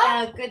 Tyler.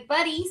 one of our good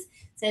buddies,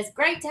 says,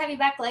 "Great to have you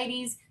back,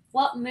 ladies.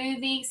 What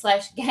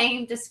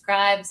movie/game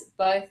describes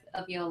both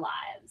of your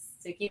lives?"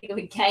 So can you think of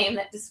a game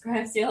that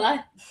describes your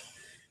life?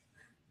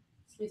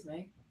 Excuse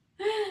me.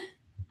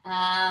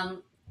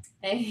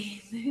 A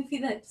movie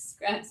that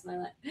describes my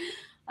life.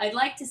 I'd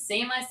like to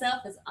see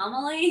myself as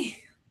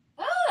Amelie.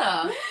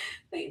 Ah.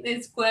 Like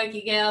this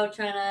quirky girl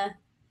trying to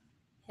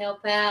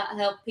help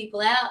people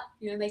out,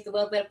 you know, make the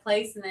world a better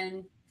place, and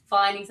then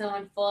finding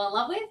someone to fall in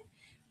love with.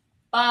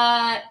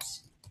 But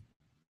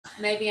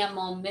maybe I'm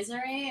more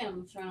Misery.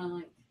 I'm trying to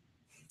like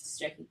just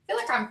joking. I feel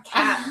like I'm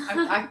Cat.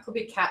 I could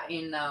be Cat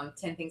in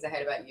 10 Things I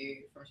Hate About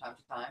You from time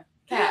to time.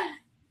 Cat.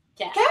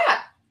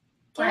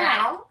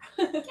 Meow.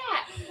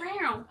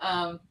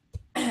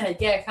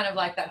 Yeah, kind of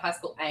like that high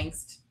school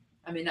angst.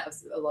 I mean, that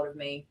was a lot of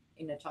me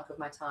in a chunk of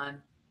my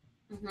time.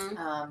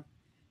 Mm-hmm.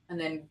 And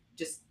then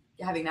just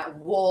having that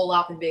wall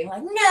up and being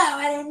like, no,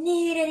 I don't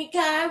need any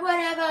guy,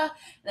 whatever. And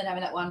then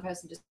having that one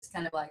person just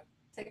kind of like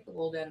take the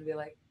wall down and be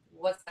like,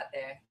 what's that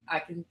there?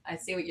 I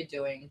see what you're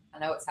doing. I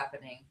know what's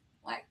happening.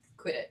 Like,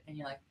 quit it. And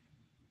you're like,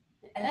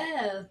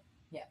 Oh.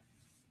 Yeah.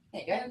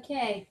 There you go.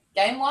 Okay.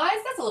 Game-wise,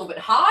 that's a little bit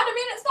hard. I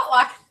mean, it's not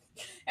like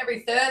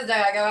every Thursday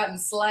I go out and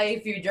slay a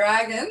few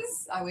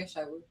dragons. I wish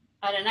I would.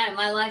 I don't know.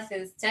 My life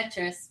is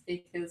Tetris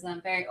because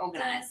I'm very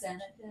organized.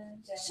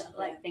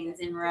 Like things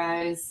in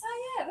rows.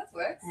 Oh, yeah, that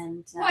works.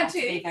 And Mine to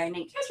be too. very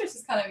neat. Tetris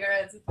is kind of your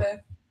answer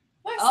for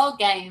most. All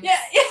games. Yeah.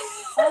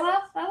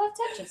 I love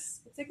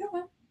Tetris. It's a good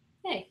one.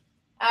 Hey.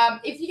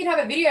 If you could have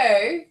a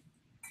video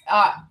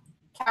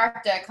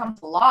character come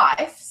to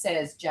life,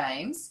 says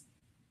James,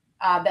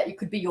 that you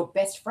could be your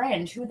best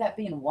friend, who would that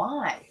be and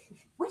why?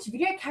 Which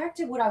video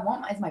character would I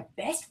want as my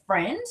best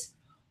friend?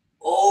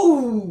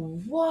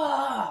 Oh,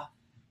 wow.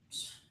 I'm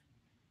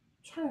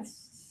trying to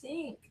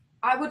think.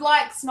 I would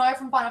like Snow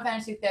from Final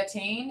Fantasy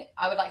 13.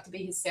 I would like to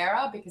be his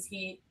Sarah because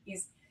he's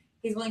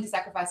willing to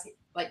sacrifice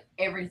like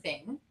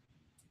everything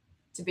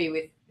to be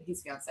with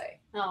his fiance.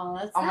 Oh,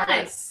 that's Oh my God,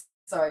 nice. it's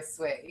so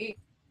sweet.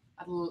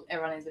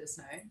 Everyone needs a bit of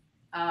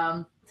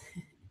snow.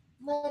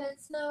 Let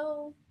it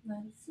snow, let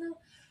it snow.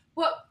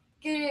 What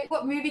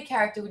movie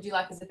character would you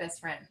like as a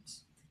best friend?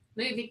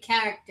 Movie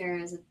character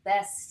as a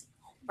best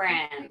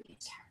friend.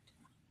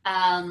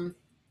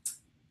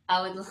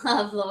 I would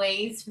love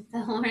Louise from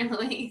Thelma and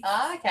Louise.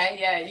 Ah, okay,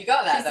 yeah, you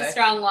got that. She's though. a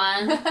strong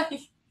one.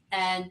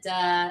 And,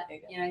 you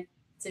you know,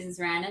 Susan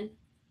Sarandon,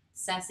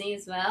 sassy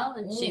as well.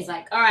 And she's Ooh.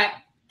 like, all right,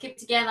 keep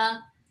together.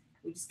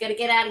 We just got to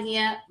get out of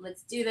here.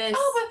 Let's do this.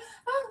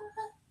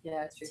 Yeah,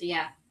 that's true. So,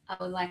 yeah, I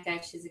would like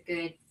her. She's a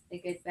good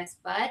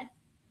best bud.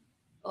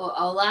 Or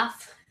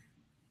Olaf.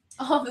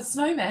 Oh, the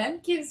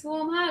snowman. Gives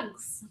warm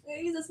hugs.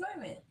 He's a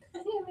snowman.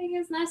 Yeah, he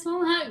gives nice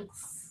warm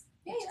hugs.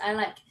 Yeah. I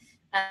like.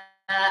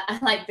 I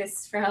like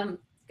this from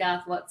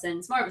Garth Watson.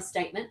 It's more of a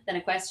statement than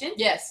a question.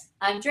 Yes.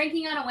 I'm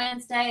drinking on a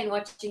Wednesday and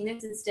watching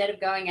this instead of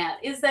going out.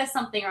 Is there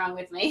something wrong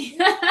with me?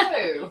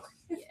 No.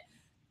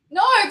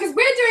 No, because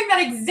we're doing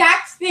that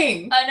exact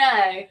thing. I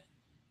know.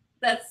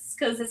 That's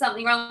because there's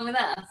something wrong with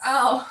us.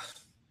 Oh.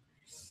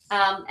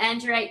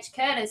 Andrew H.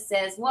 Curtis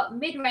says, what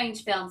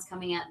mid-range films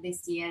coming out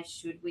this year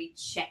should we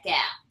check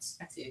out?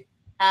 That's you.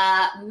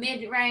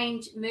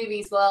 Mid-range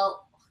movies,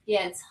 well,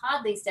 yeah, it's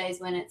hard these days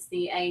when it's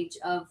the age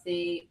of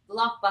the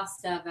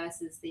blockbuster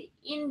versus the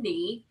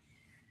indie.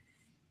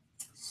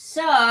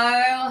 So,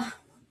 yeah,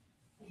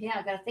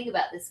 I've got to think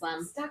about this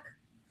one. Stuck.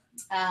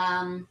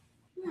 Let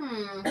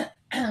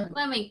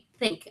me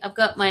think. I've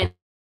got my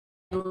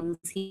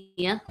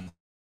here.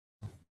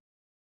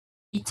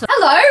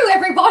 Hello,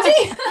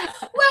 everybody.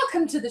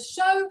 Welcome to the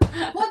show.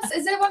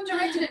 Is everyone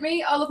directed at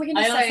me? Oh, look, we can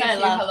just say a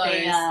few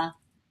hellos.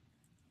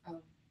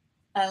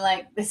 I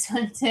like this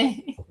one too.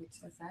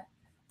 Which was that?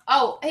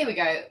 Oh, here we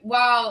go.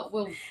 Well,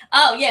 we'll.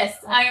 Oh yes,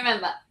 I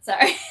remember.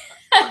 Sorry.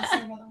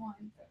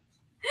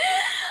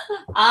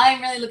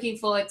 I'm really looking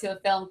forward to a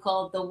film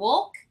called The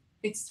Walk.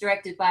 It's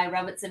directed by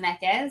Robert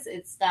Zemeckis.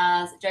 It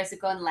stars Joseph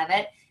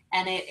Gordon-Levitt,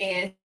 and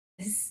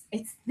it's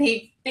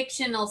the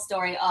fictional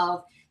story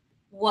of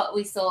what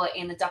we saw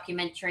in the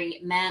documentary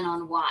Man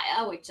on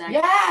Wire, which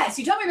Yes,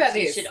 you told me about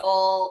you this. should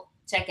all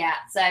check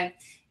out. So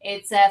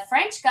it's a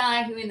French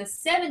guy who in the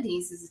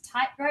 70s was a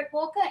tightrope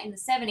walker. In the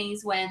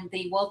 70s, when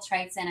the World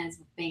Trade Centers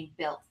were being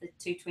built, the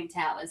two Twin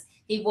Towers,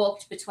 he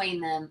walked between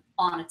them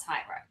on a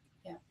tightrope.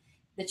 Yeah.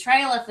 The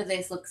trailer for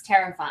this looks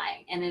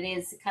terrifying, and it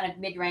is a kind of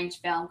mid-range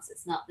film because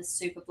it's not the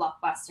super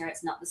blockbuster,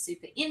 it's not the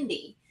super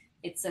indie.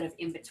 It's sort of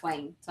in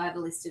between. So I have a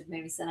list of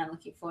movies that I'm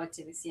looking forward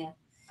to this year.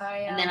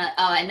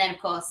 And then of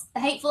course, The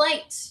Hateful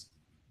Eight.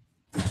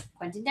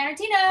 Quentin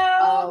Tarantino.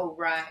 Oh,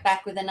 right.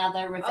 Back with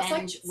another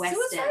revenge western.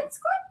 Suicide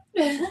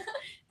Squad?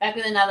 Back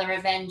with another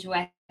revenge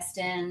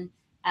western,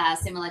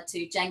 similar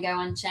to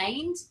Django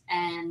Unchained,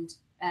 and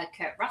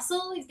Kurt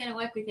Russell. He's going to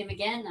work with him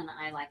again, and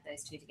I like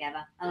those two together.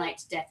 I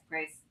liked Death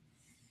Proof.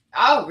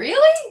 Oh,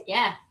 really?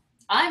 Yeah.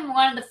 I'm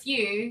one of the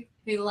few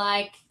who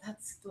like the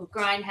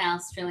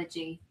Grindhouse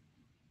trilogy.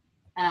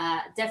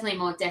 Definitely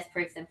more Death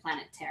Proof than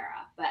Planet Terror,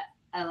 but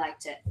I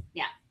liked it.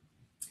 Yeah.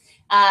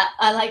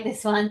 I like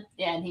this one.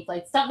 Yeah, and he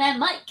played Stuntman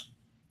Mike.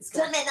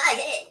 Stuntman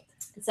Mike.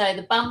 So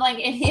the bumbling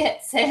idiot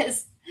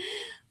says,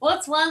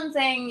 what's one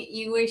thing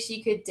you wish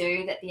you could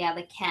do that the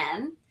other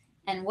can?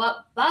 And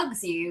what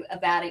bugs you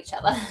about each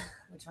other?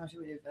 Which one should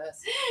we do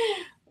first?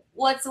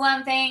 What's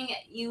one thing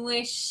you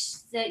wish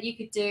that you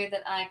could do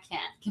that I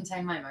can't?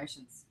 Contain my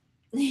emotions.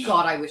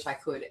 God, I wish I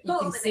could.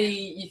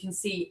 You can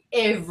see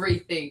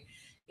everything.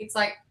 It's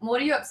like,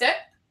 what, are you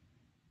upset?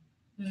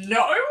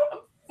 No, I'm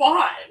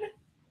fine.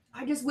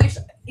 I just wish,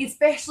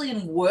 especially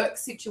in work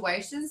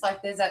situations,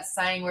 like there's that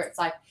saying where it's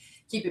like,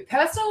 keep your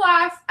personal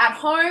life at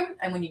home,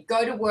 and when you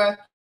go to work,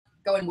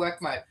 go in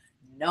work mode.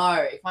 No,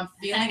 if I'm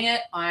feeling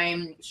it,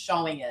 I'm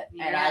showing it.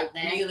 You're and out I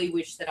there. really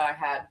wish that I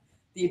had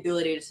the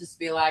ability to just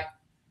be like,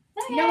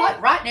 Okay. you know what,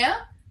 right now,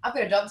 I've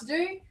got a job to do.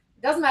 It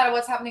doesn't matter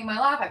what's happening in my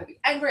life. I could be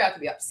angry, I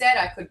could be upset,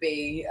 I could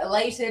be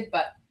elated,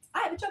 but I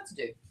have a job to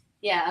do.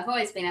 Yeah, I've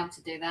always been able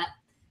to do that.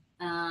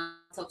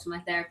 Talk to my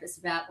therapist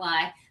about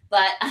why,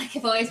 but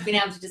I've always been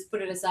able to just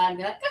put it aside and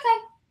be like, okay,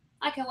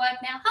 I can work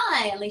now.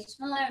 Hi, Leash,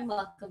 Malone,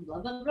 welcome, blah,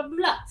 blah, blah,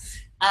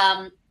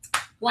 blah.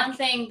 One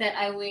thing that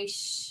I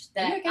wish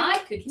that I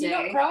could Can do. you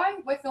not cry?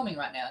 We're filming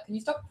right now. Can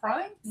you stop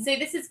crying? See,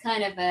 this is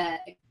kind of a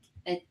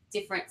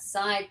different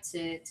side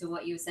to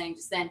what you were saying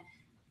just then.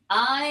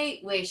 I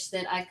wish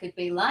that I could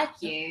be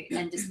like you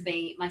and just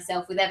be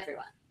myself with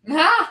everyone.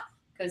 Ah!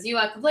 Because you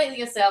are completely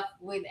yourself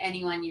with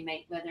anyone you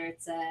meet, whether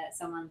it's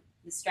the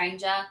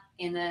stranger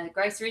in the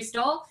grocery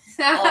store, or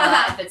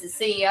if it's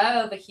a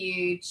CEO of a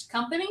huge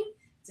company,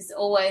 it's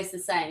always the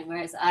same.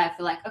 Whereas I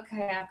feel like,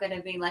 okay, I've got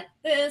to be like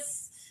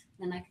this,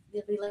 and I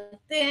can be like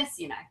this,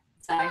 you know.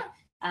 So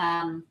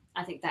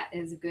I think that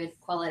is a good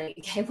quality.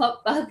 Okay,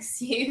 what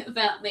bugs you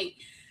about me?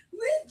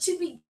 Where to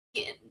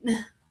begin?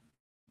 The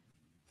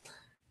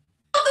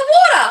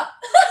water!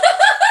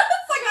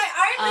 It's like my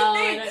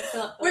only thing.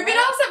 We've been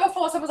upset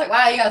before. Someone's like,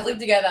 wow, you guys live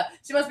together.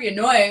 She must be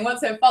annoying.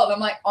 What's her fault? And I'm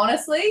like,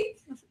 honestly,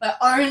 the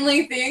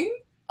only thing.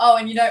 Oh,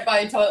 and you don't buy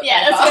your toilet paper.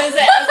 Yeah, I was going to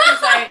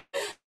say.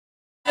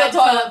 Your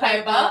toilet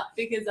paper.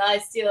 Because I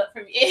steal it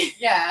from you.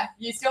 Yeah,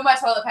 you steal my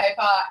toilet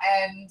paper,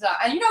 and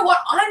you know what?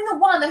 I'm the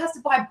one that has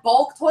to buy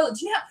bulk toilet.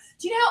 Do you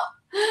know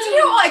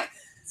like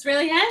It's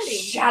really handy.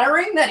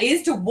 shattering that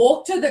is to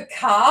walk to the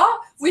car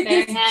with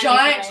very this handy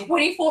giant for me.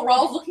 24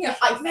 rolls, looking at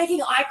like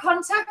making eye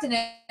contact, and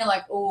they're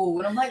like, oh,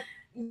 and I'm like,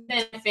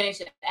 Then finish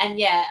it. And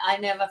yeah, I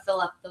never fill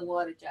up the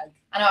water jug.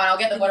 I know, and I'll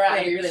get the water out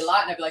and be really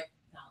light, and I'll be like,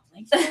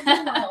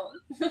 no,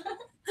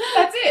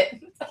 that's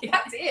it.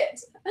 That's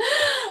it.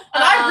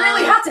 And I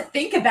really have to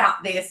think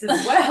about this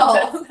as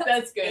well.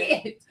 That's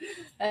good.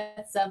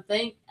 That's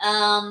something.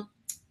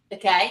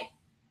 Okay.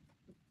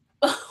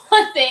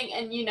 One thing,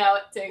 and you know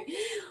it too.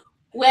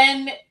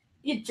 When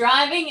you're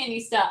driving and you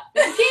start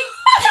thinking,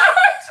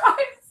 Drive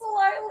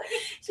slowly.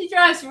 she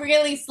drives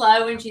really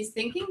slow when she's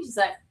thinking. She's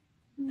like,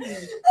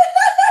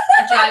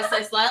 She drives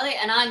so slowly,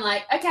 and I'm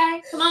like,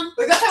 okay, come on.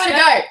 We've got somewhere to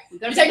go.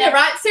 We've You're taking the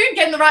right soon,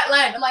 get in the right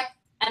lane. I'm like,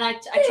 and I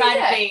try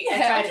to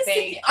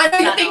be. I know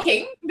you're subtle.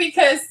 thinking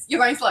because you're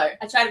going slow.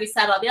 I try to be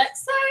subtle. I'll be like,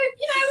 so,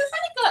 you know, we've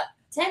only got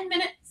 10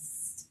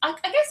 minutes. I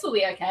guess we'll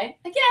be okay.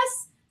 I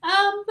guess.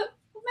 But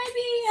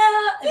maybe.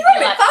 You went a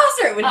bit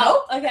faster, it would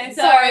help. Okay,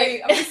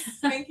 Sorry, I'm just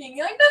thinking.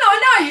 You're like, no,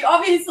 I know you,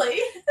 obviously.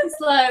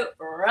 slow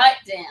right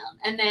down,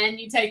 and then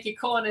you take your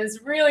corners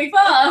really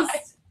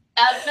fast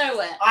out of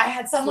nowhere. I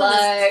had someone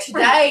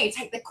today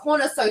take the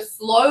corner so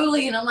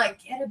slowly, and I'm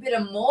like, get a bit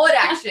of Maude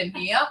action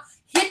here.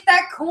 Hit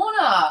that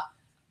corner.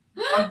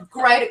 I'm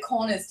great at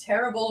corners,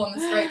 terrible on the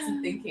straights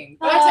and thinking.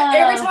 But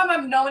every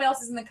time no one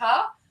else is in the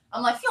car,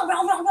 I'm like,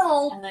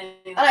 no.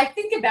 And I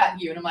think about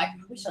you, and I'm like, I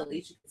wish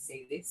Alicia could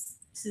see this.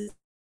 This is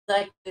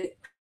like the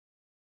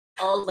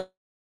old.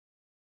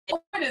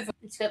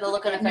 She's got the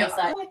look on her face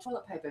like, my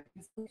toilet paper.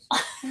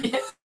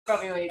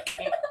 probably what you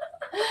think.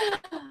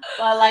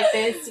 Well, like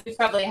this, we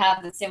probably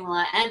have a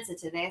similar answer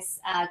to this.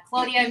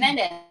 Claudio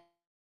Mendez,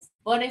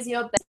 what is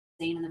your best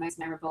scene and the most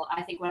memorable?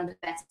 I think one of the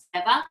best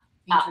ever.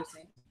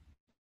 Interesting.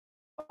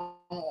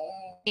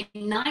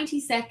 In 90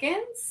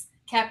 seconds,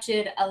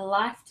 captured a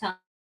lifetime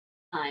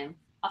time.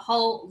 A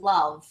whole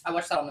love. I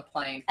watched that on the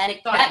plane. And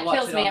Don't that watch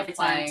kills it me on every the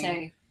time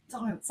plane. too.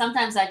 Don't.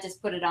 Sometimes I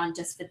just put it on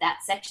just for that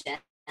section.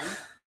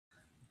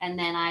 And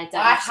then I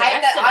don't I watch the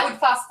hate rest that. of I it. would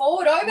fast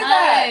forward over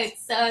that.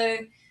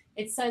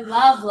 It's so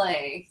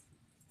lovely.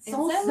 It's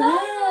so sad.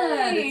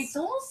 lovely. It's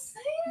so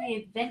sad. The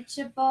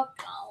adventure book.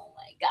 Oh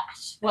my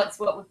gosh.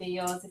 What would be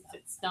yours if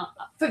it's not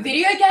up? For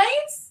video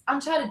games,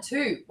 Uncharted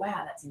 2.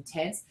 Wow, that's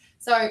intense.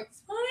 So,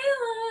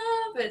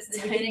 but it's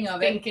the beginning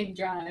of it. Think and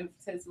drive,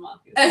 says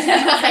Marcus.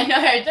 I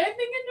know. Don't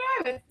think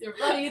and drive. You're a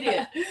bloody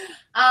idiot.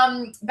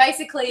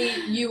 Basically,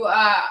 you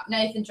are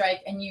Nathan Drake,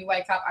 and you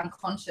wake up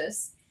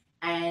unconscious,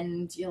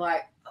 and you're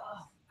like,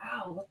 oh,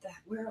 wow, what the?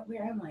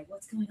 Where am I?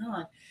 What's going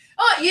on?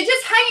 Oh, you're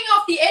just hanging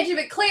off the edge of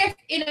a cliff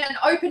in an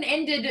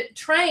open-ended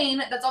train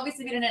that's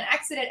obviously been in an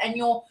accident, and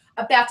you're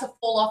about to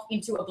fall off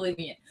into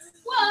oblivion.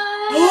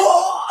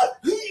 What?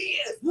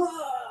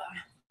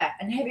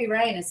 And Heavy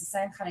Rain is the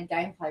same kind of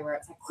gameplay where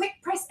it's like, quick,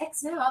 press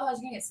X now, otherwise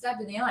you're going to get stabbed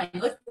in the eye. And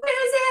you're like,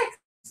 where's X?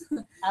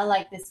 I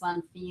like this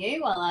one for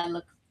you while I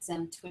look at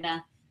some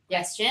Twitter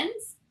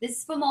questions. This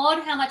is for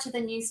Maude. How much of the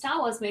new Star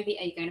Wars movie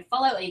are you going to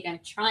follow? Or are you going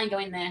to try and go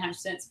in there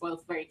 100% spoil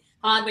free?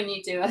 Hard when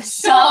you do a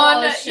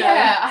Star Wars show.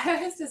 Yeah, I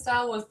host a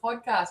Star Wars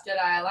podcast,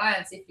 Jedi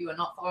Alliance. If you are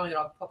not following it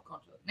on Popcorn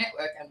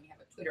Network, and we have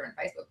a Twitter and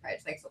Facebook page,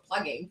 thanks for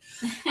plugging.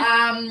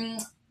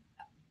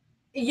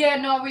 Yeah,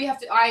 no, we have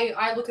to.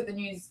 I look at the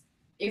news,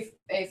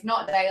 if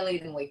not daily,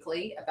 then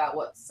weekly, about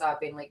what's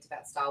been leaked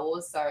about Star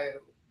Wars. So,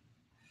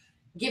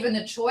 given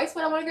the choice,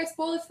 would I want to go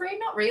spoiler free?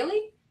 Not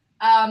really.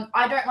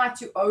 I don't like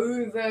to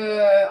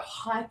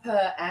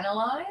hyper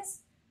analyze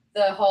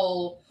the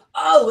whole.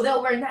 Oh, they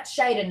were wearing that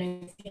shade,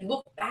 and if you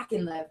look back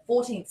in the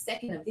 14th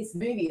second of this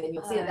movie, then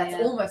you'll see that that's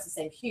almost the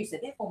same hue. So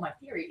therefore, my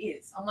theory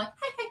is, I'm like,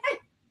 hey,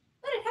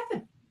 let it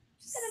happen.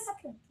 Just let it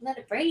happen. Let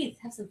it breathe.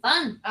 Have some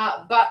fun.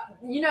 But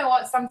you know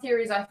what? Some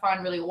theories I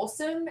find really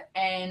awesome,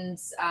 and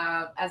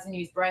as the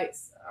news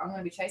breaks, I'm going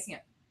to be chasing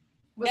it.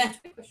 What's the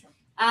tweet question?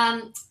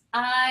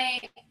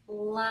 I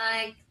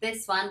like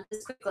this one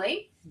just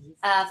quickly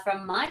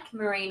from Mike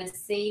Marina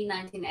C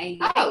 1988.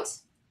 Oh,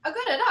 I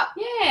got it up.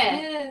 Yeah.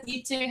 Yes.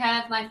 You two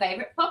have my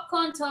favorite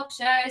popcorn talk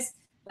shows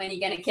when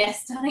you're going to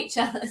guest on each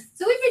other.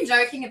 So we've been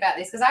joking about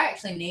this because I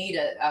actually need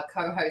a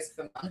co-host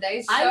for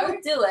Monday's show. I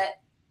would do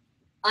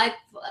it.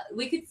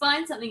 We could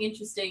find something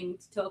interesting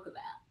to talk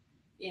about.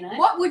 You know,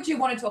 what would you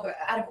want to talk about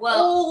out of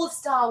all of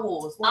Star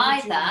Wars? What would you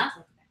want to talk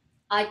about?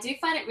 I do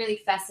find it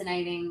really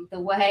fascinating the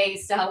way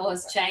Star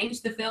Wars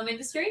changed the film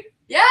industry.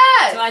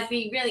 Yes. So I'd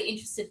be really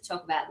interested to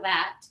talk about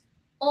that.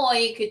 Or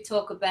you could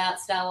talk about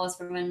Star Wars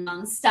from a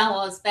non-Star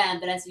Wars fan,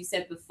 but as you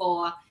said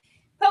before,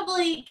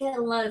 probably get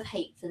a lot of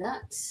hate for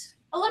that.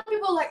 A lot of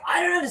people are like,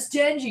 I don't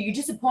understand you. You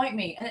disappoint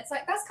me. And it's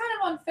like, that's kind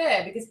of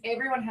unfair because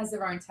everyone has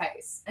their own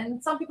taste.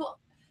 And some people,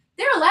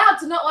 they're allowed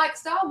to not like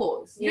Star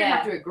Wars. You don't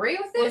have to agree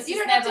with it. You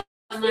don't have to.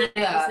 It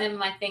was never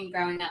my thing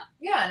growing up.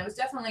 Yeah, and it was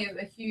definitely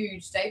a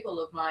huge staple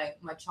of my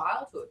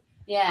childhood.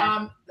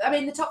 Yeah. I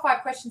mean, the top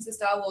 5 questions for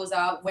Star Wars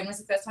are: when was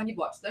the first time you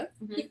watched them?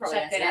 Mm-hmm. You probably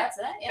answer that.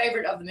 Yep.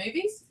 Favorite of the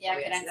movies? Yeah,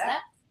 I can answer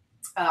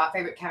that.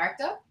 Favorite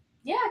character?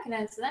 Yeah, I can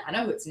answer that. I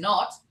know who it's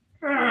not.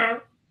 Chewie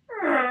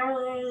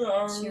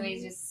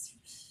just,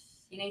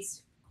 he needs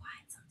to be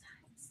quiet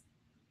sometimes.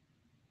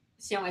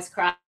 She almost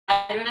cried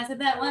when I said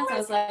that once. I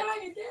was like,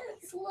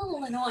 it's a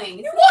little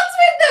annoying. What's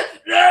with the?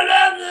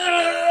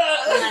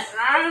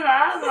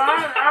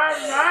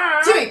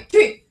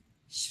 Chewie.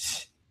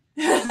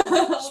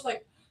 I was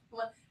like,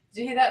 what?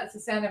 Did you hear that? It's the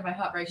sound of my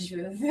heart breaking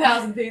to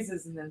 1,000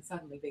 pieces, and then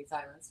suddenly big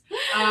silence.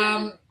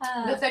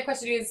 The third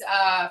question is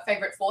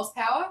favorite force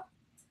power.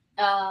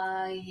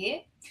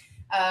 Yeah.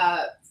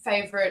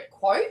 Favorite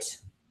quote.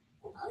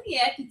 Oh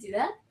yeah, I could do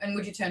that. And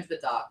would you turn to the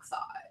dark side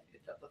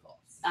of the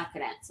force? I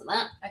could answer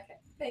that. Okay,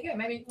 there you go.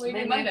 Maybe we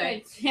do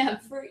Monday. Yeah,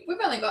 free.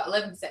 We've only got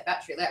 11%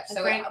 battery left,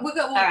 so Okay. we'll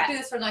do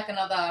this for like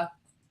another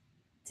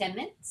 10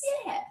 minutes.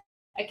 Yeah.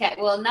 Okay.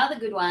 Well, another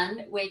good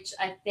one, which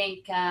I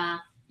think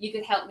you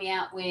could help me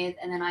out with,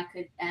 and then I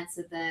could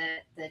answer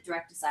the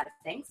director side of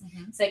things.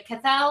 Mm-hmm. So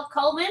Cathal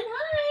Coleman,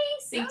 hi,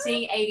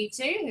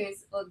 CT82,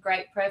 who's a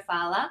great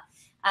profiler,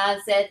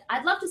 said,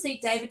 I'd love to see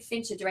David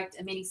Fincher direct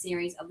a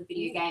mini-series of the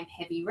video game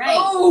Heavy Rain.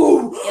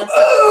 So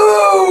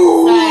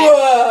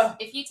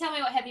if you tell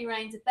me what Heavy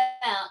Rain's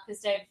about,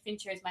 because David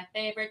Fincher is my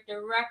favorite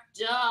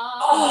director,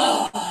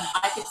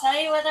 I could tell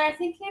you whether I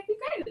think he'd be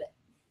great with it.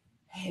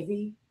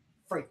 Heavy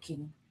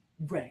freaking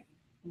Rain.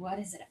 What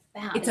is it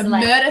about? It's is a it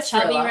like murder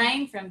Chubby thriller.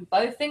 Rain from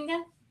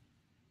Bowfinger?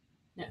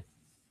 No.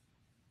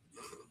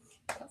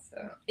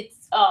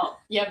 It's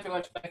you have to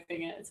watch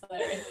Bowfinger. It's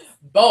hilarious.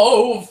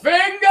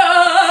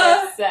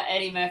 Bowfinger. It's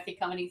Eddie Murphy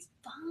comedy. It's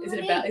funny. Is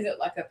it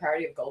like a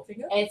parody of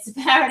Goldfinger? It's a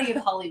parody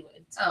of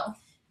Hollywood. Oh.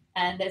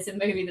 And there's a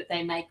movie that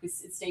they make with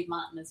Steve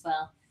Martin as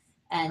well.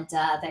 And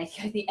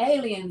the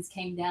aliens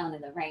came down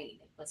in the rain.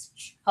 It was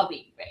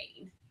Chubby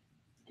Rain.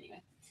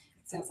 Anyway,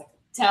 Sounds like.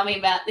 Tell me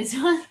about this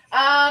one.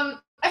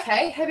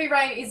 Okay, Heavy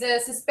Rain is a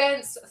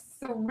suspense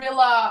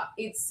thriller.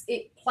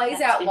 It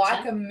plays out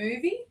like a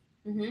movie.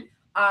 Mm-hmm.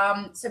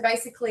 So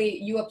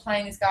basically, you were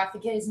playing this guy. I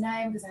forget his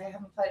name because I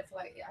haven't played it for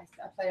like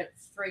I played it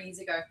 3 years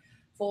ago.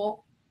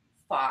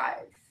 5.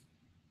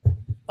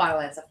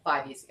 Final answer,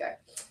 5 years ago.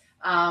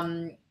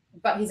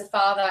 But he's a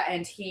father,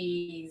 and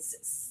he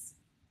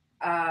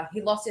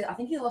lost it. I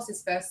think he lost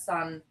his first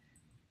son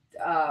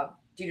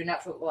due to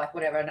natural, like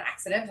whatever, an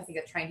accident. I think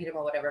a train hit him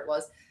or whatever it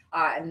was.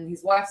 And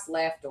his wife's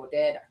left or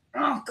dead.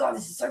 Oh God,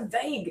 this is so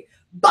vague.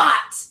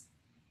 But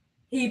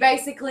he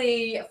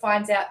basically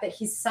finds out that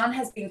his son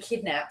has been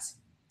kidnapped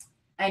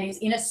and he's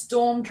in a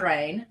storm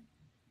drain.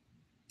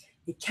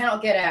 He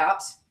cannot get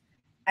out,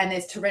 and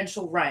there's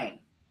torrential rain.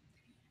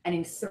 And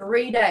in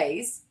 3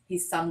 days,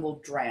 his son will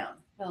drown.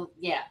 Well,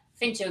 yeah,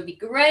 Fincher would be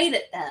great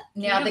at that.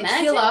 Now, the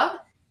killer...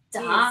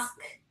 Dark.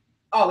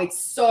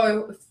 It's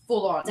so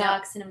full on.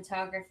 Dark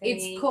cinematography.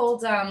 It's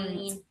called,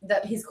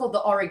 he's called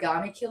the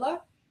Origami Killer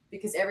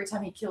because every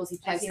time he kills, he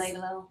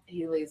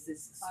leaves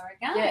this...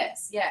 Origami?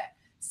 Yes, yeah.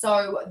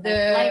 So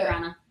Blade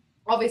Runner.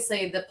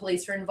 Obviously, the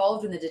police are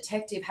involved, and the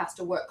detective has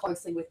to work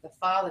closely with the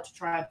father to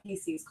try and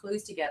piece these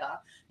clues together.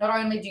 Not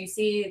only do you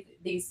see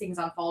these things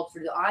unfold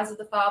through the eyes of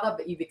the father,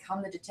 but you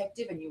become the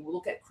detective and you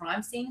look at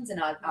crime scenes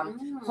and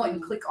point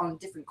and click on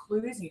different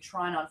clues, and you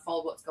try and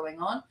unfold what's going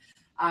on.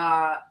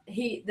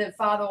 The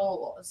father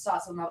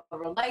starts another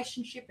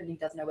relationship, and he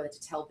doesn't know whether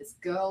to tell this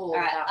girl or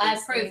about I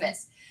approve it.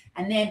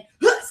 And then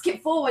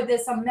skip forward,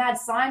 there's some mad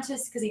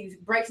scientist because he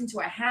breaks into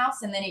a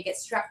house, and then he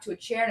gets strapped to a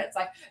chair, and it's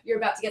like, you're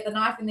about to get the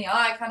knife in the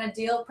eye kind of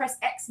deal. Press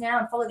X now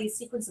and follow these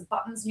sequence of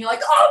buttons, and you're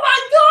like, oh my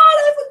God,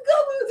 I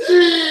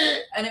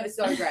forgot. And it was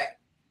so great.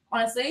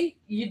 Honestly,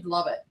 you'd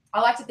love it.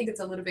 I like to think it's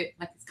a little bit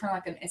like, it's kind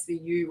of like an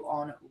SVU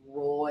on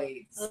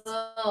roids.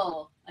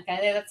 Oh,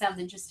 okay, that sounds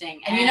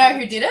interesting. And you know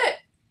who did it?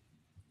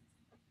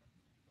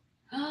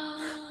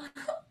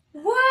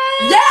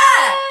 What?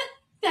 Yeah!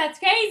 That's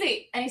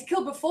crazy. And he's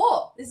killed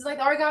before. This is like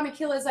Origami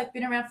Killer's like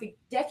been around for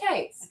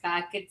decades. Okay,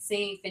 I could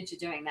see Fincher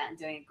doing that and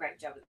doing a great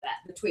job of that.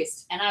 The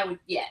twist. And I would,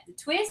 the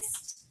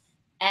twist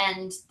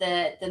and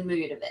the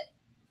mood of it.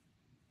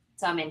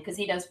 So I'm in, because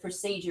he does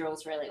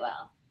procedurals really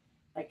well.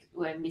 Like,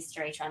 we're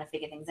mystery, trying to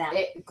figure things out.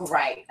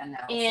 Great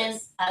analysis.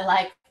 And I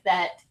like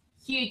that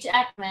Hugh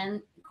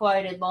Jackman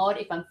quoted Maude,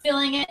 if I'm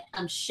feeling it,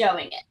 I'm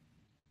showing it.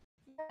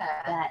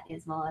 Yeah. That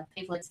is Maude.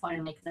 People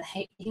explaining me because I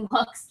hate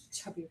Ewoks.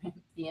 Chubby man.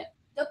 Yeah.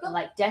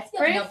 Like Death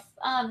Proof. Yeah,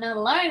 I'm not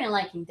alone in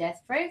liking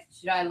Death Proof.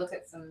 Should I look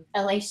at some?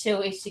 Alicia,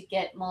 we should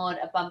get Maude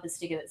a bumper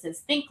sticker that says,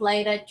 think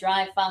later,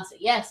 drive faster.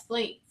 Yes,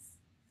 please.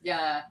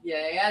 Yeah.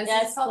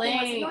 Yes,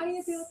 please. Why do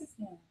you feel this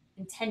now?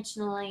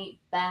 Intentionally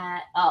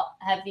bad. Oh,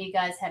 have you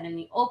guys had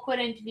any awkward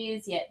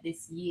interviews yet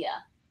this year?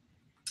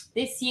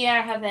 This year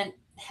I haven't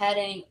had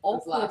any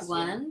awkward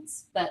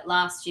ones, but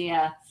last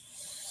year,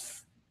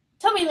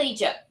 Tommy Lee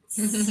Jones.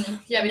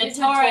 Yeah,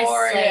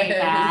 notoriously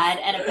bad,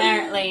 and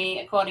apparently,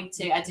 according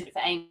to, I did it for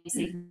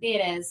AMC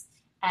Theatres,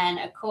 and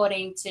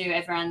according to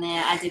everyone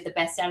there, I did the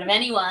best out of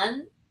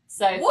anyone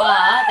so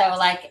far. They were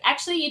like,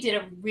 actually, you did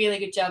a really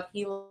good job.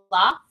 He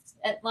laughed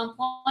at one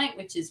point,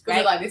 which is great.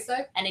 Was it like this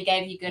though? And he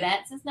gave you good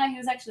answers. No, he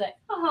was actually like,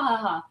 ha ha ha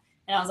ha.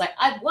 And I was like,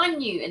 I've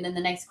won you. And then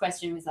the next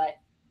question was like,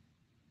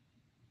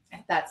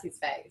 that's his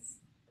face.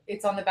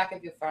 It's on the back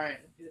of your phone.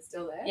 Is it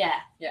still there? Yeah.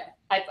 Yeah.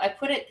 I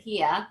put it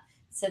here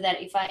so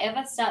that if I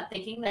ever start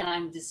thinking that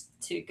I'm just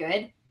too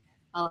good,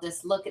 I'll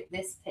just look at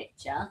this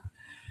picture.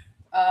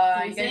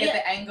 You're going to get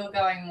the angle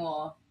going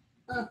more.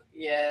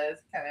 Yeah,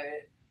 it's kind of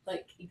it.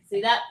 Like, you can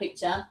see that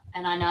picture,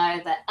 and I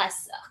know that I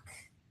suck.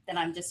 That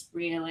I'm just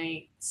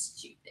really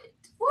stupid.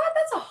 What?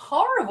 That's a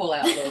horrible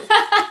outlook.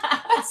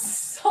 That's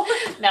so...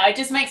 No, it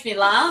just makes me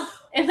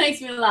laugh. It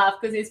makes me laugh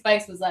because his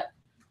face was like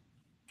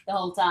the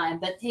whole time.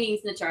 But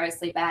he's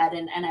notoriously bad,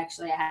 and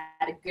actually I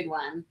had a good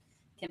one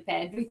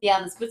compared with the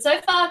others. But so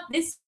far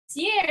this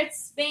year,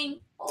 it's been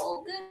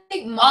all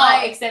good.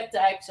 Except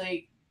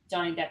actually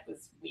Johnny Depp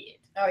was weird.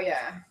 Oh,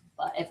 yeah.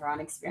 But everyone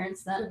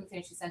experienced that. Couldn't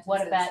finish your sentences.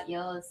 What about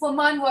yours? Well,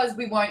 mine was,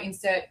 we won't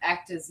insert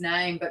actor's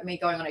name, but me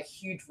going on a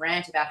huge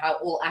rant about how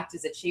all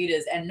actors are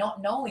cheaters and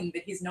not knowing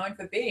that he's known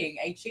for being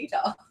a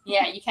cheater.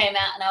 Yeah, you came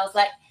out and I was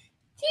like,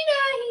 do you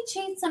know he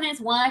cheats on his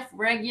wife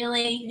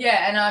regularly?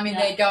 Yeah, and I'm in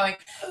there going,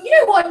 you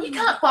know what? You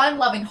can't find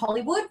love in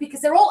Hollywood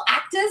because they're all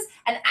actors,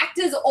 and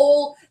actors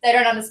they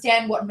don't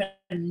understand what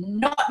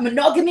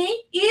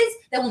monogamy is.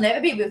 They will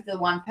never be with the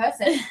one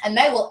person, and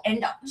they will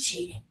end up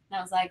cheating. And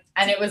I was like,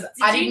 and it was,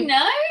 I didn't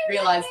know?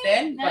 realize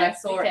then, No? but I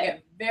saw it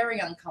get very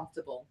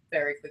uncomfortable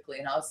very quickly,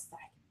 and I was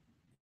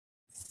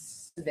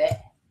like,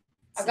 there.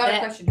 I've got a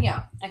question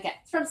here. Okay.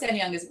 It's from Sandy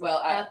Young as well.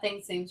 Our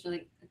thing seems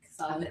really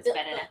exciting. It's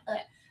better now.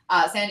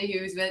 Sandy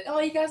Hughes with,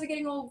 you guys are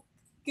getting all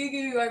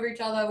goo-goo over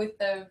each other with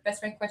the best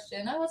friend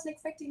question. I wasn't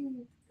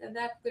expecting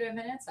that good of an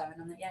answer.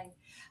 And I'm like, yay.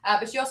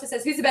 But she also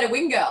says, who's the better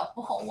wing girl?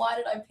 Oh, why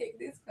did I pick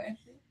this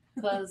question?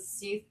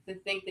 Because you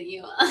think that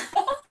you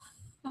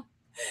are.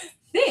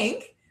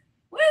 Think?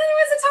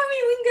 Where's the time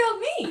you wing girl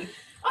me?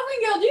 I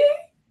wing girled you.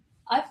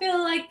 I feel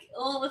like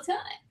all the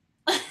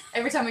time.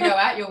 Every time we go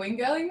out, you're wing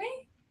girling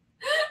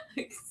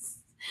me?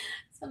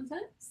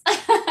 Sometimes.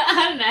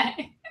 I don't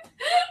know.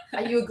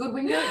 Are you a good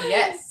wing girl?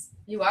 Yes.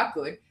 You are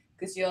good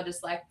because you're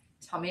just like,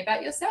 tell me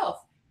about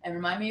yourself and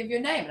remind me of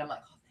your name. And I'm like,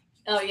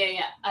 Oh,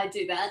 yeah. I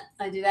do that.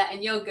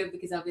 And you're good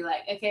because I'll be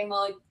like, okay,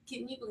 Maude,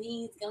 can you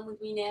please come with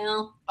me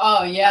now?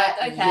 oh, yeah.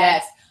 Like, okay.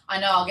 Yes.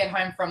 I know. I'll get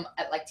home from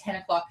at like 10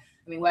 o'clock.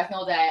 I've been working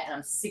all day and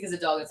I'm sick as a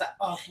dog. It's like,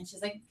 oh, and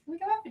she's like, can we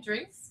go out for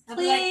drinks? I'll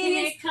be like, can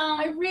you Please. come?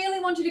 I really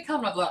want you to come.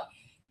 And I'll be like,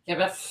 yeah,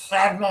 but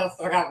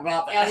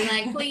I'll be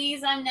like,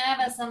 please, I'm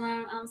nervous.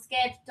 I'm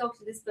scared to talk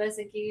to this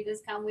person. Can you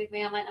just come with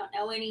me? I might not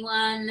know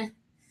anyone.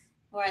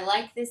 Or I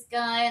like this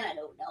guy and I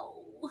don't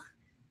know.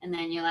 And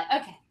then you're like,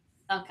 okay,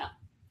 I'll come.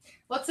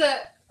 I'm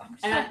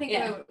just trying to think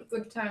of a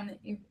good time that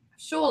you.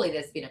 Surely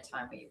there's been a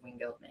time where you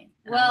wingirled me.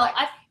 And Well, I'm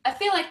like, I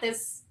feel like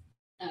there's,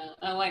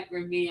 I won't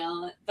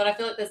reveal it, but I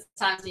feel like there's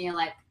times when you're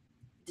like,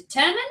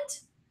 determined?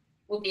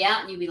 We'll be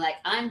out and you'll be like,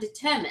 I'm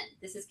determined.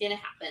 This is going to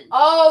happen.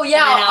 oh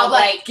yeah, And then I'll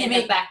like, wait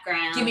in the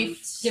background.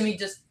 give me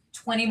just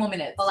 20 more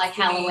minutes. Or like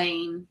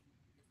Halloween.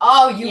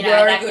 Oh, you were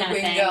that a good kind of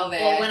wing thing. girl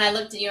there. Or when I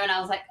looked at you and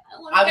I was like, I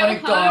want I to want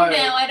to go home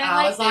now. I don't I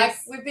like was like,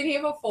 this. we've been here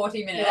for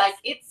 40 minutes. You're like,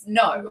 it's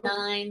no.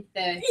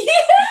 9:30.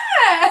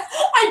 Yeah,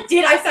 I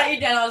did. I sat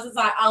you down. I was just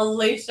like,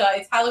 Alicia,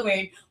 it's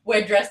Halloween.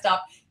 We're dressed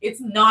up. It's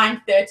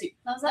 9:30.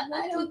 I was like,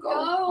 I don't go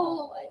go.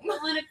 home. I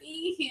don't want to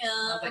be here.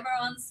 was like,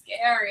 Everyone's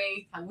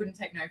scary. I wouldn't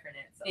take no for an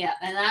answer. Yeah,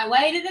 and I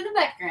waited in the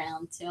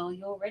background till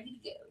you're ready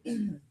to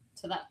go.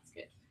 So that's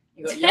good.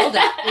 You got yelled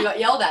at. You got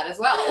yelled at as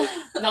well.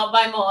 Not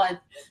by Maude.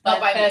 Not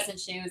by the me. person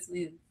she was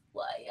with.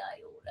 Why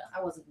I order.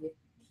 I wasn't with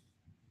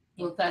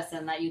The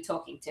person that you're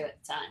talking to at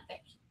the time.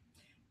 Thank you.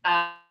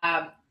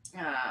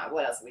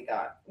 What else have we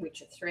got?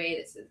 Witcher 3.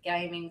 This is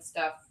gaming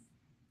stuff.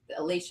 The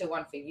Alicia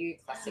one for you.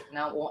 Classic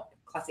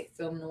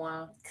film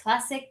noir.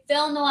 Classic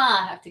film noir.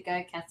 I have to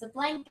go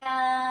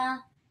Casablanca.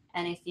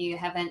 And if you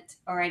haven't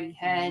already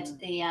heard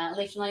the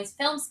Alicia Maloney's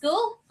Film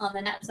School on the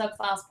Napsub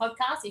Files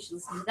podcast, you should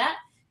listen to that,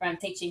 where I'm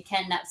teaching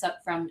Ken Napsub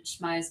from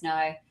Schmoes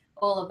Know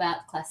all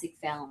about classic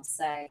films.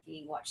 So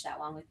he watched that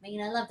one with me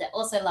and I loved it.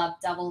 Also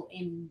loved Double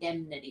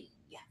Indemnity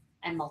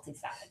and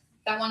Multi-Facet.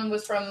 That one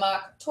was from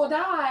Mark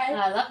Tordai.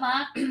 I love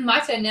Mark. My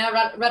turn now.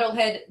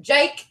 Rattlehead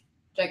Jake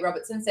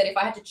Robertson said, if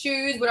I had to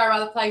choose, would I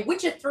rather play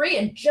Witcher 3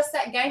 and just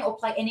that game or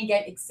play any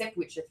game except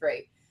Witcher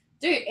 3?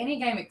 Dude, any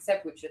game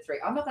except Witcher 3.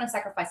 I'm not going to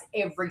sacrifice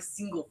every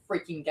single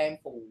freaking game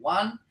for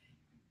one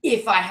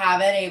if I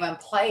haven't even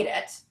played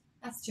it.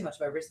 That's too much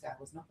of a risk I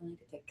was not willing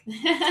to take.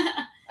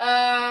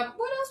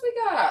 What else we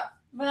got?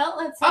 Well,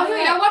 let's see. Oh, here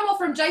we go. One more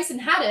from Jason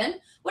Haddon.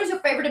 What is your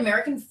favorite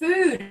American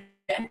food?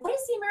 And what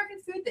is the American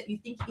food that you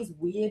think is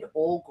weird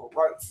or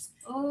gross?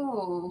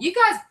 Oh, You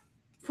guys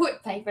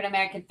put favorite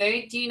American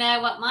food. Do you know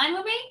what mine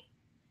would be?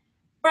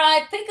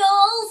 Fried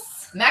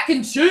pickles. mac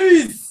and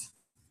cheese.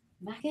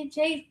 Mac and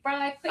cheese,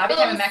 fried pickles. I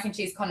became a mac and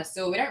cheese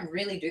connoisseur. We don't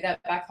really do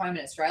that back home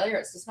in Australia.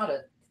 It's just not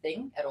a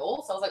thing at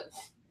all. So I was like,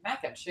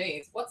 mac and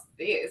cheese, what's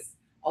this?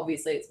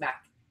 Obviously, it's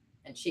mac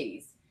and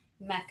cheese.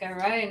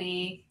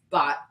 Macaroni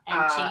But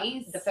and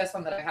cheese. the first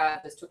one that I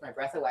had just took my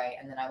breath away.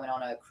 And then I went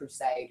on a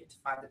crusade to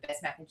find the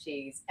best mac and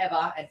cheese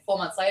ever. And 4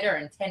 months later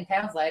and 10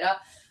 pounds later,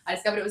 I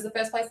discovered it was the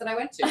first place that I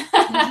went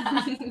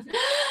to.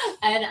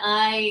 And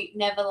I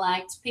never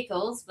liked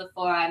pickles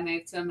before I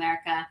moved to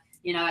America.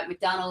 You know, at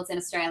McDonald's in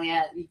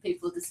Australia,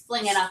 people just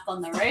fling it up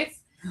on the roof,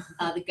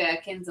 the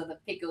gherkins or the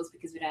pickles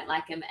because we don't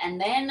like them. And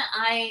then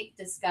I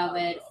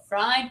discovered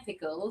fried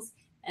pickles,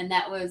 and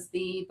that was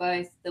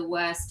both the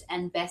worst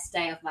and best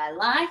day of my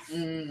life.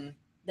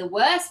 The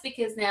worst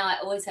because now I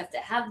always have to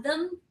have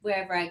them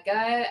wherever I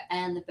go,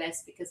 and the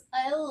best because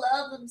I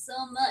love them so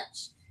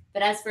much.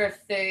 But as for a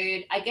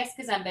food, I guess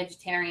because I'm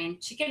vegetarian,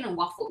 chicken and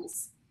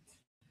waffles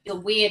is a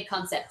weird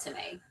concept to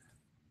me.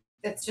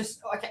 It's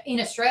just like in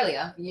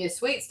Australia, your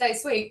sweet stay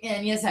sweet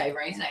and your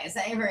savory stay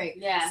savory.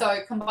 Yeah. So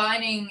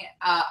combining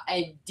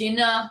a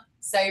dinner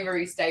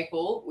savory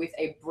staple with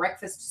a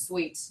breakfast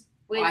sweet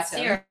With item.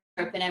 syrup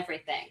and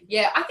everything.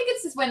 Yeah, I think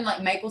it's just when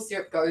like maple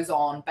syrup goes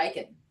on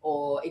bacon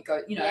or it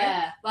goes,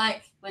 Yeah.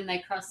 like When they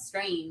cross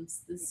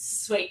streams, the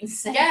sweet and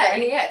savory.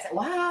 yeah. It's like,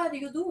 what are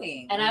you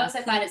doing? And I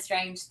also find it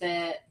strange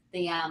the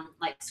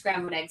like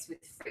scrambled eggs with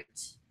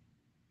fruit.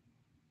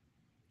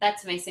 That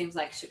to me seems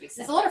like it should be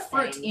There's a lot of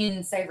separate fruit thing.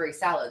 in savory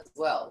salads as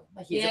well.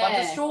 Like here's a bunch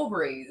of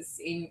strawberries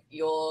in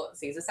your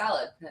Caesar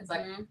salad. And it's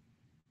like,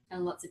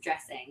 and lots of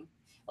dressing.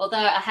 Although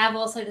I have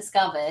also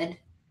discovered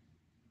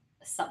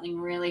something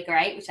really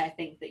great, which I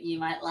think that you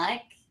might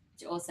like,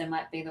 which also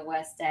might be the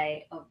worst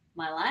day of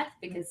my life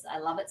because I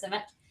love it so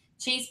much.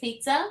 Cheese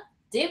pizza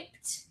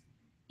dipped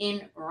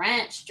in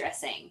ranch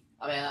dressing.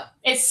 I mean,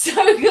 It's so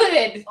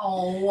good.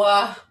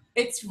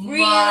 It's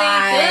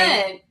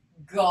really good.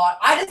 God,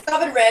 I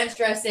discovered ranch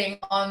dressing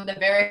on the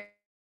very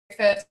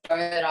first show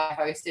that I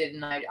hosted,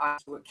 and I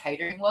asked what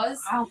catering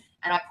was, and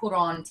I put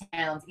on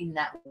pounds in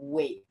that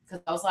week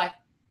because I was like,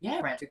 yeah,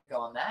 ranch could go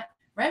on that.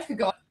 Ranch could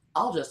go on.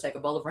 I'll just take a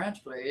bowl of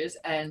ranch, please.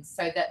 And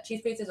so that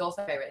cheese pizza is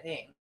also my favorite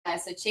thing.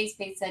 So cheese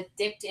pizza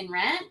dipped in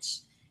ranch.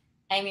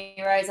 Amy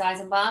Rose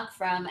Eisenbach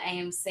from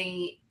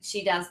AMC,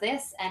 she does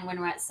this. And when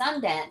we're at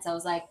Sundance, I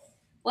was like,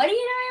 what do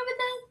you know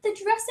with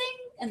the dressing?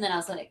 And then I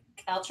was like,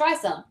 I'll try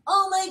some.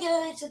 Oh my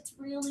gosh, it's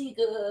really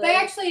good. They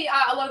actually,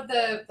 a lot of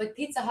the like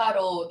Pizza Hut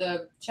or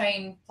the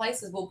chain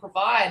places will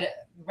provide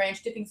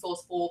ranch dipping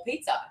sauce for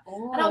pizza.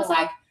 Ooh. And I was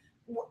like,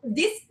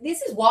 this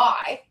is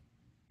why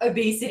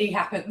obesity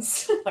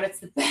happens. But it's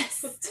the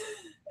best.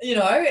 You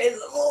know,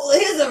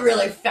 here's a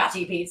really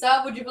fatty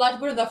pizza. Would you like to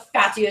put in the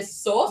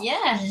fattiest sauce?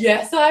 Yeah.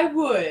 Yes, I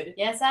would.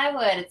 Yes, I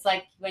would. It's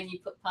like when you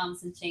put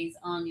Parmesan cheese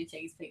on your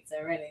cheese pizza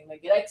already,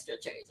 like get extra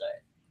cheese on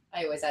it.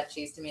 I always add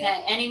cheese to me.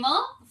 Okay, any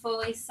more before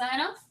we sign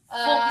off?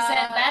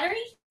 4% battery?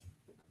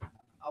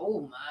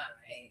 Oh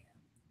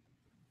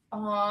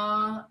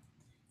my.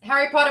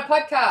 Harry Potter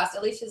podcast,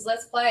 Alicia's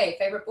Let's Play,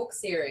 favorite book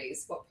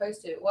series. What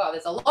posted? Wow,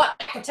 there's a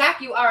lot. Attack,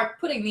 you are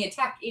putting the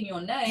attack in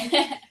your name.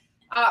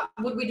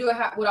 Would I do a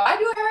Harry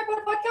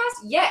Potter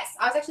podcast? Yes.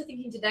 I was actually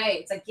thinking today,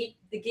 it's like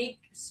the geek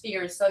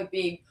sphere is so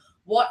big.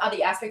 What are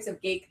the aspects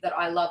of geek that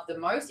I love the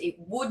most? It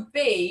would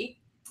be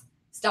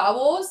Star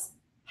Wars,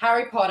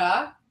 Harry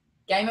Potter,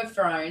 Game of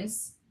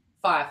Thrones,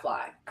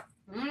 Firefly.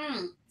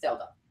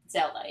 Zelda.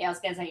 Yeah, I was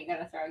going to say you're going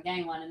to throw a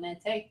game one in there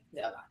too.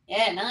 Zelda.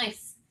 Yeah,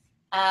 nice.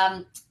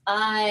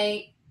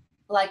 I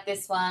like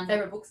this one.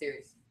 Favorite book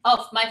series?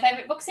 Oh, my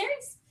favorite book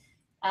series?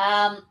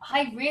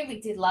 I really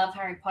did love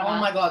Harry Potter. Oh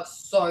my god,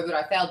 so good.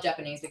 I failed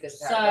Japanese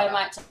because of Harry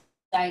Potter. So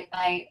much.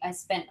 I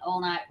spent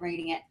all night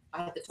reading it.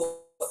 I had the torch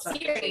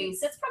Series.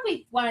 That's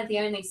probably one of the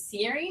only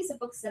series of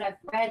books that I've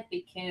read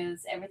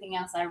because everything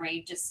else I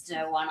read just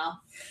one-off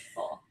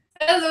for.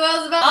 As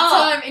well as about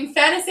the time in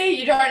fantasy,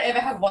 you don't ever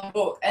have one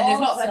book, and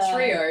there's not a Also,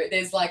 trio.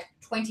 There's like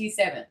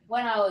 27.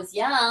 When I was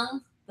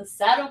young, the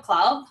Saddle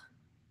Club.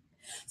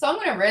 So I'm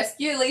going to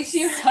rescue Leash.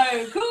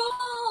 So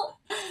cool.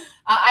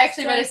 I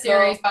actually read a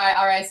series by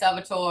R.A.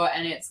 Salvatore,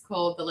 and it's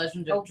called The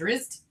Legend of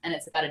Drizzt, and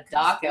it's about a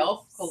dark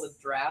elf called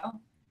a Drow.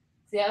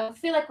 Yeah, I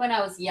feel like when I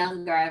was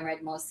younger, I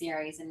read more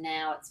series, and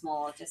now it's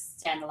more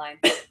just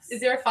standalone books. Is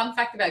there a fun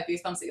fact about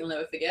Goosebumps that you'll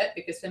never forget?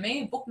 Because for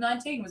me, book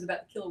 19 was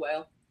about the killer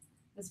whale.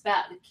 It was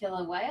about the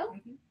killer whale.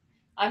 Mm-hmm.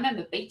 I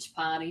remember Beach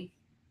Party.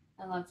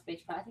 I loved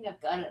Beach Party. I think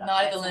I've got it.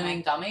 Night of the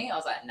Living Dummy. I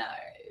was like, no.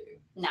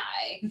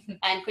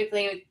 And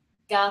quickly with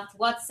Garth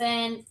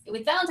Watson.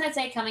 With Valentine's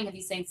Day coming, have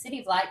you seen City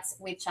of Lights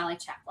with Charlie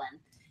Chaplin?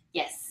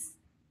 Yes.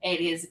 It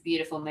is a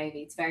beautiful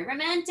movie. It's very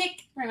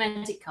romantic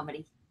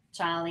comedy.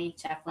 Charlie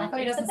Chaplin. I thought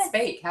he doesn't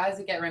speak. How does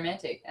it get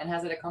romantic? And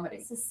how's it a comedy?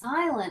 It's a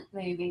silent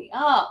movie.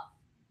 Oh.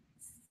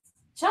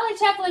 Charlie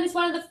Chaplin is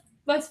one of the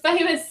most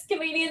famous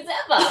comedians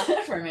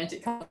ever.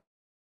 Romantic comedy.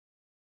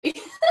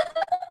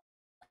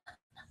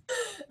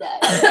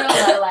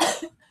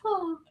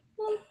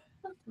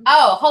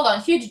 Oh, hold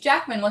on. Hugh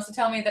Jackman wants to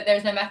tell me that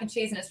there's no mac and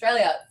cheese in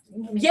Australia.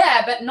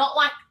 Yeah, but not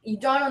like you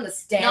don't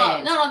understand.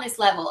 No, not on this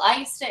level. I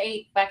used to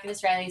eat back in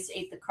Australia. I used to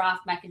eat the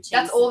Kraft mac and cheese.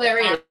 That's all there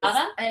is,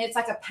 powder. and it's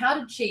like a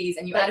powdered cheese,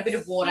 and you add a bit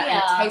of water, and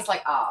it tastes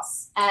like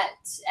ass. At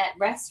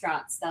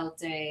restaurants, they'll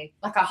do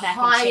like a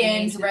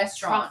high-end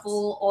restaurant,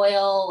 truffle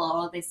oil,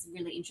 or this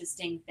really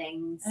interesting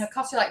things. And it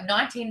costs you like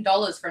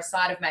 $19 for a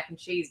side of mac and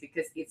cheese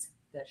because it's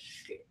the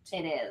shit.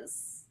 It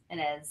is. It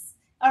is.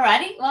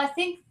 Alrighty. Well, I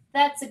think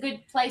that's a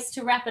good place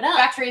to wrap it up.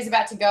 Battery is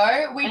about to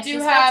go. We do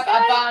have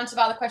a bunch of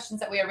other questions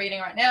that we are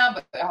reading right now,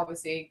 but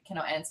obviously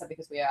cannot answer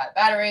because we are out of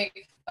battery.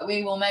 But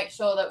we will make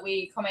sure that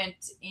we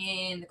comment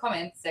in the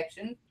comments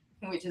section,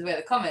 which is where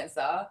the comments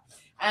are,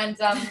 and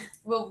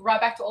we'll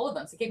write back to all of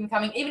them. So keep them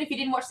coming. Even if you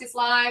didn't watch this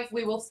live,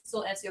 we will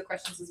still answer your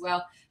questions as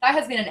well. That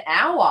has been an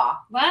hour.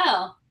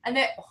 Wow. And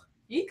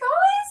you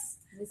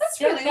guys?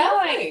 That's really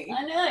lovely.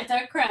 I know.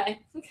 Don't cry.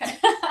 Okay.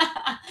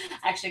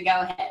 Actually,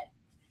 go ahead.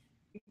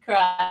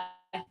 Cry.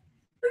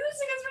 I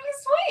think it's really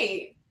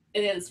sweet.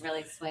 It is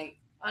really sweet.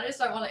 I just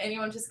don't want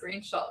anyone to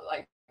screenshot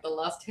like the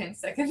last 10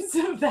 seconds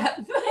of that.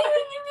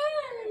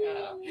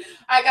 All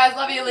right, guys.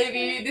 Love you. Leave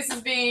you. This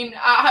has been.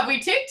 Have we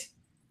ticked?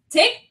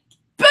 Tick.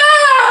 Boom!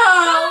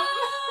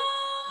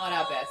 Not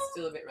our best.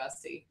 Still a bit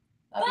rusty.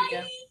 Love you,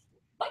 girl.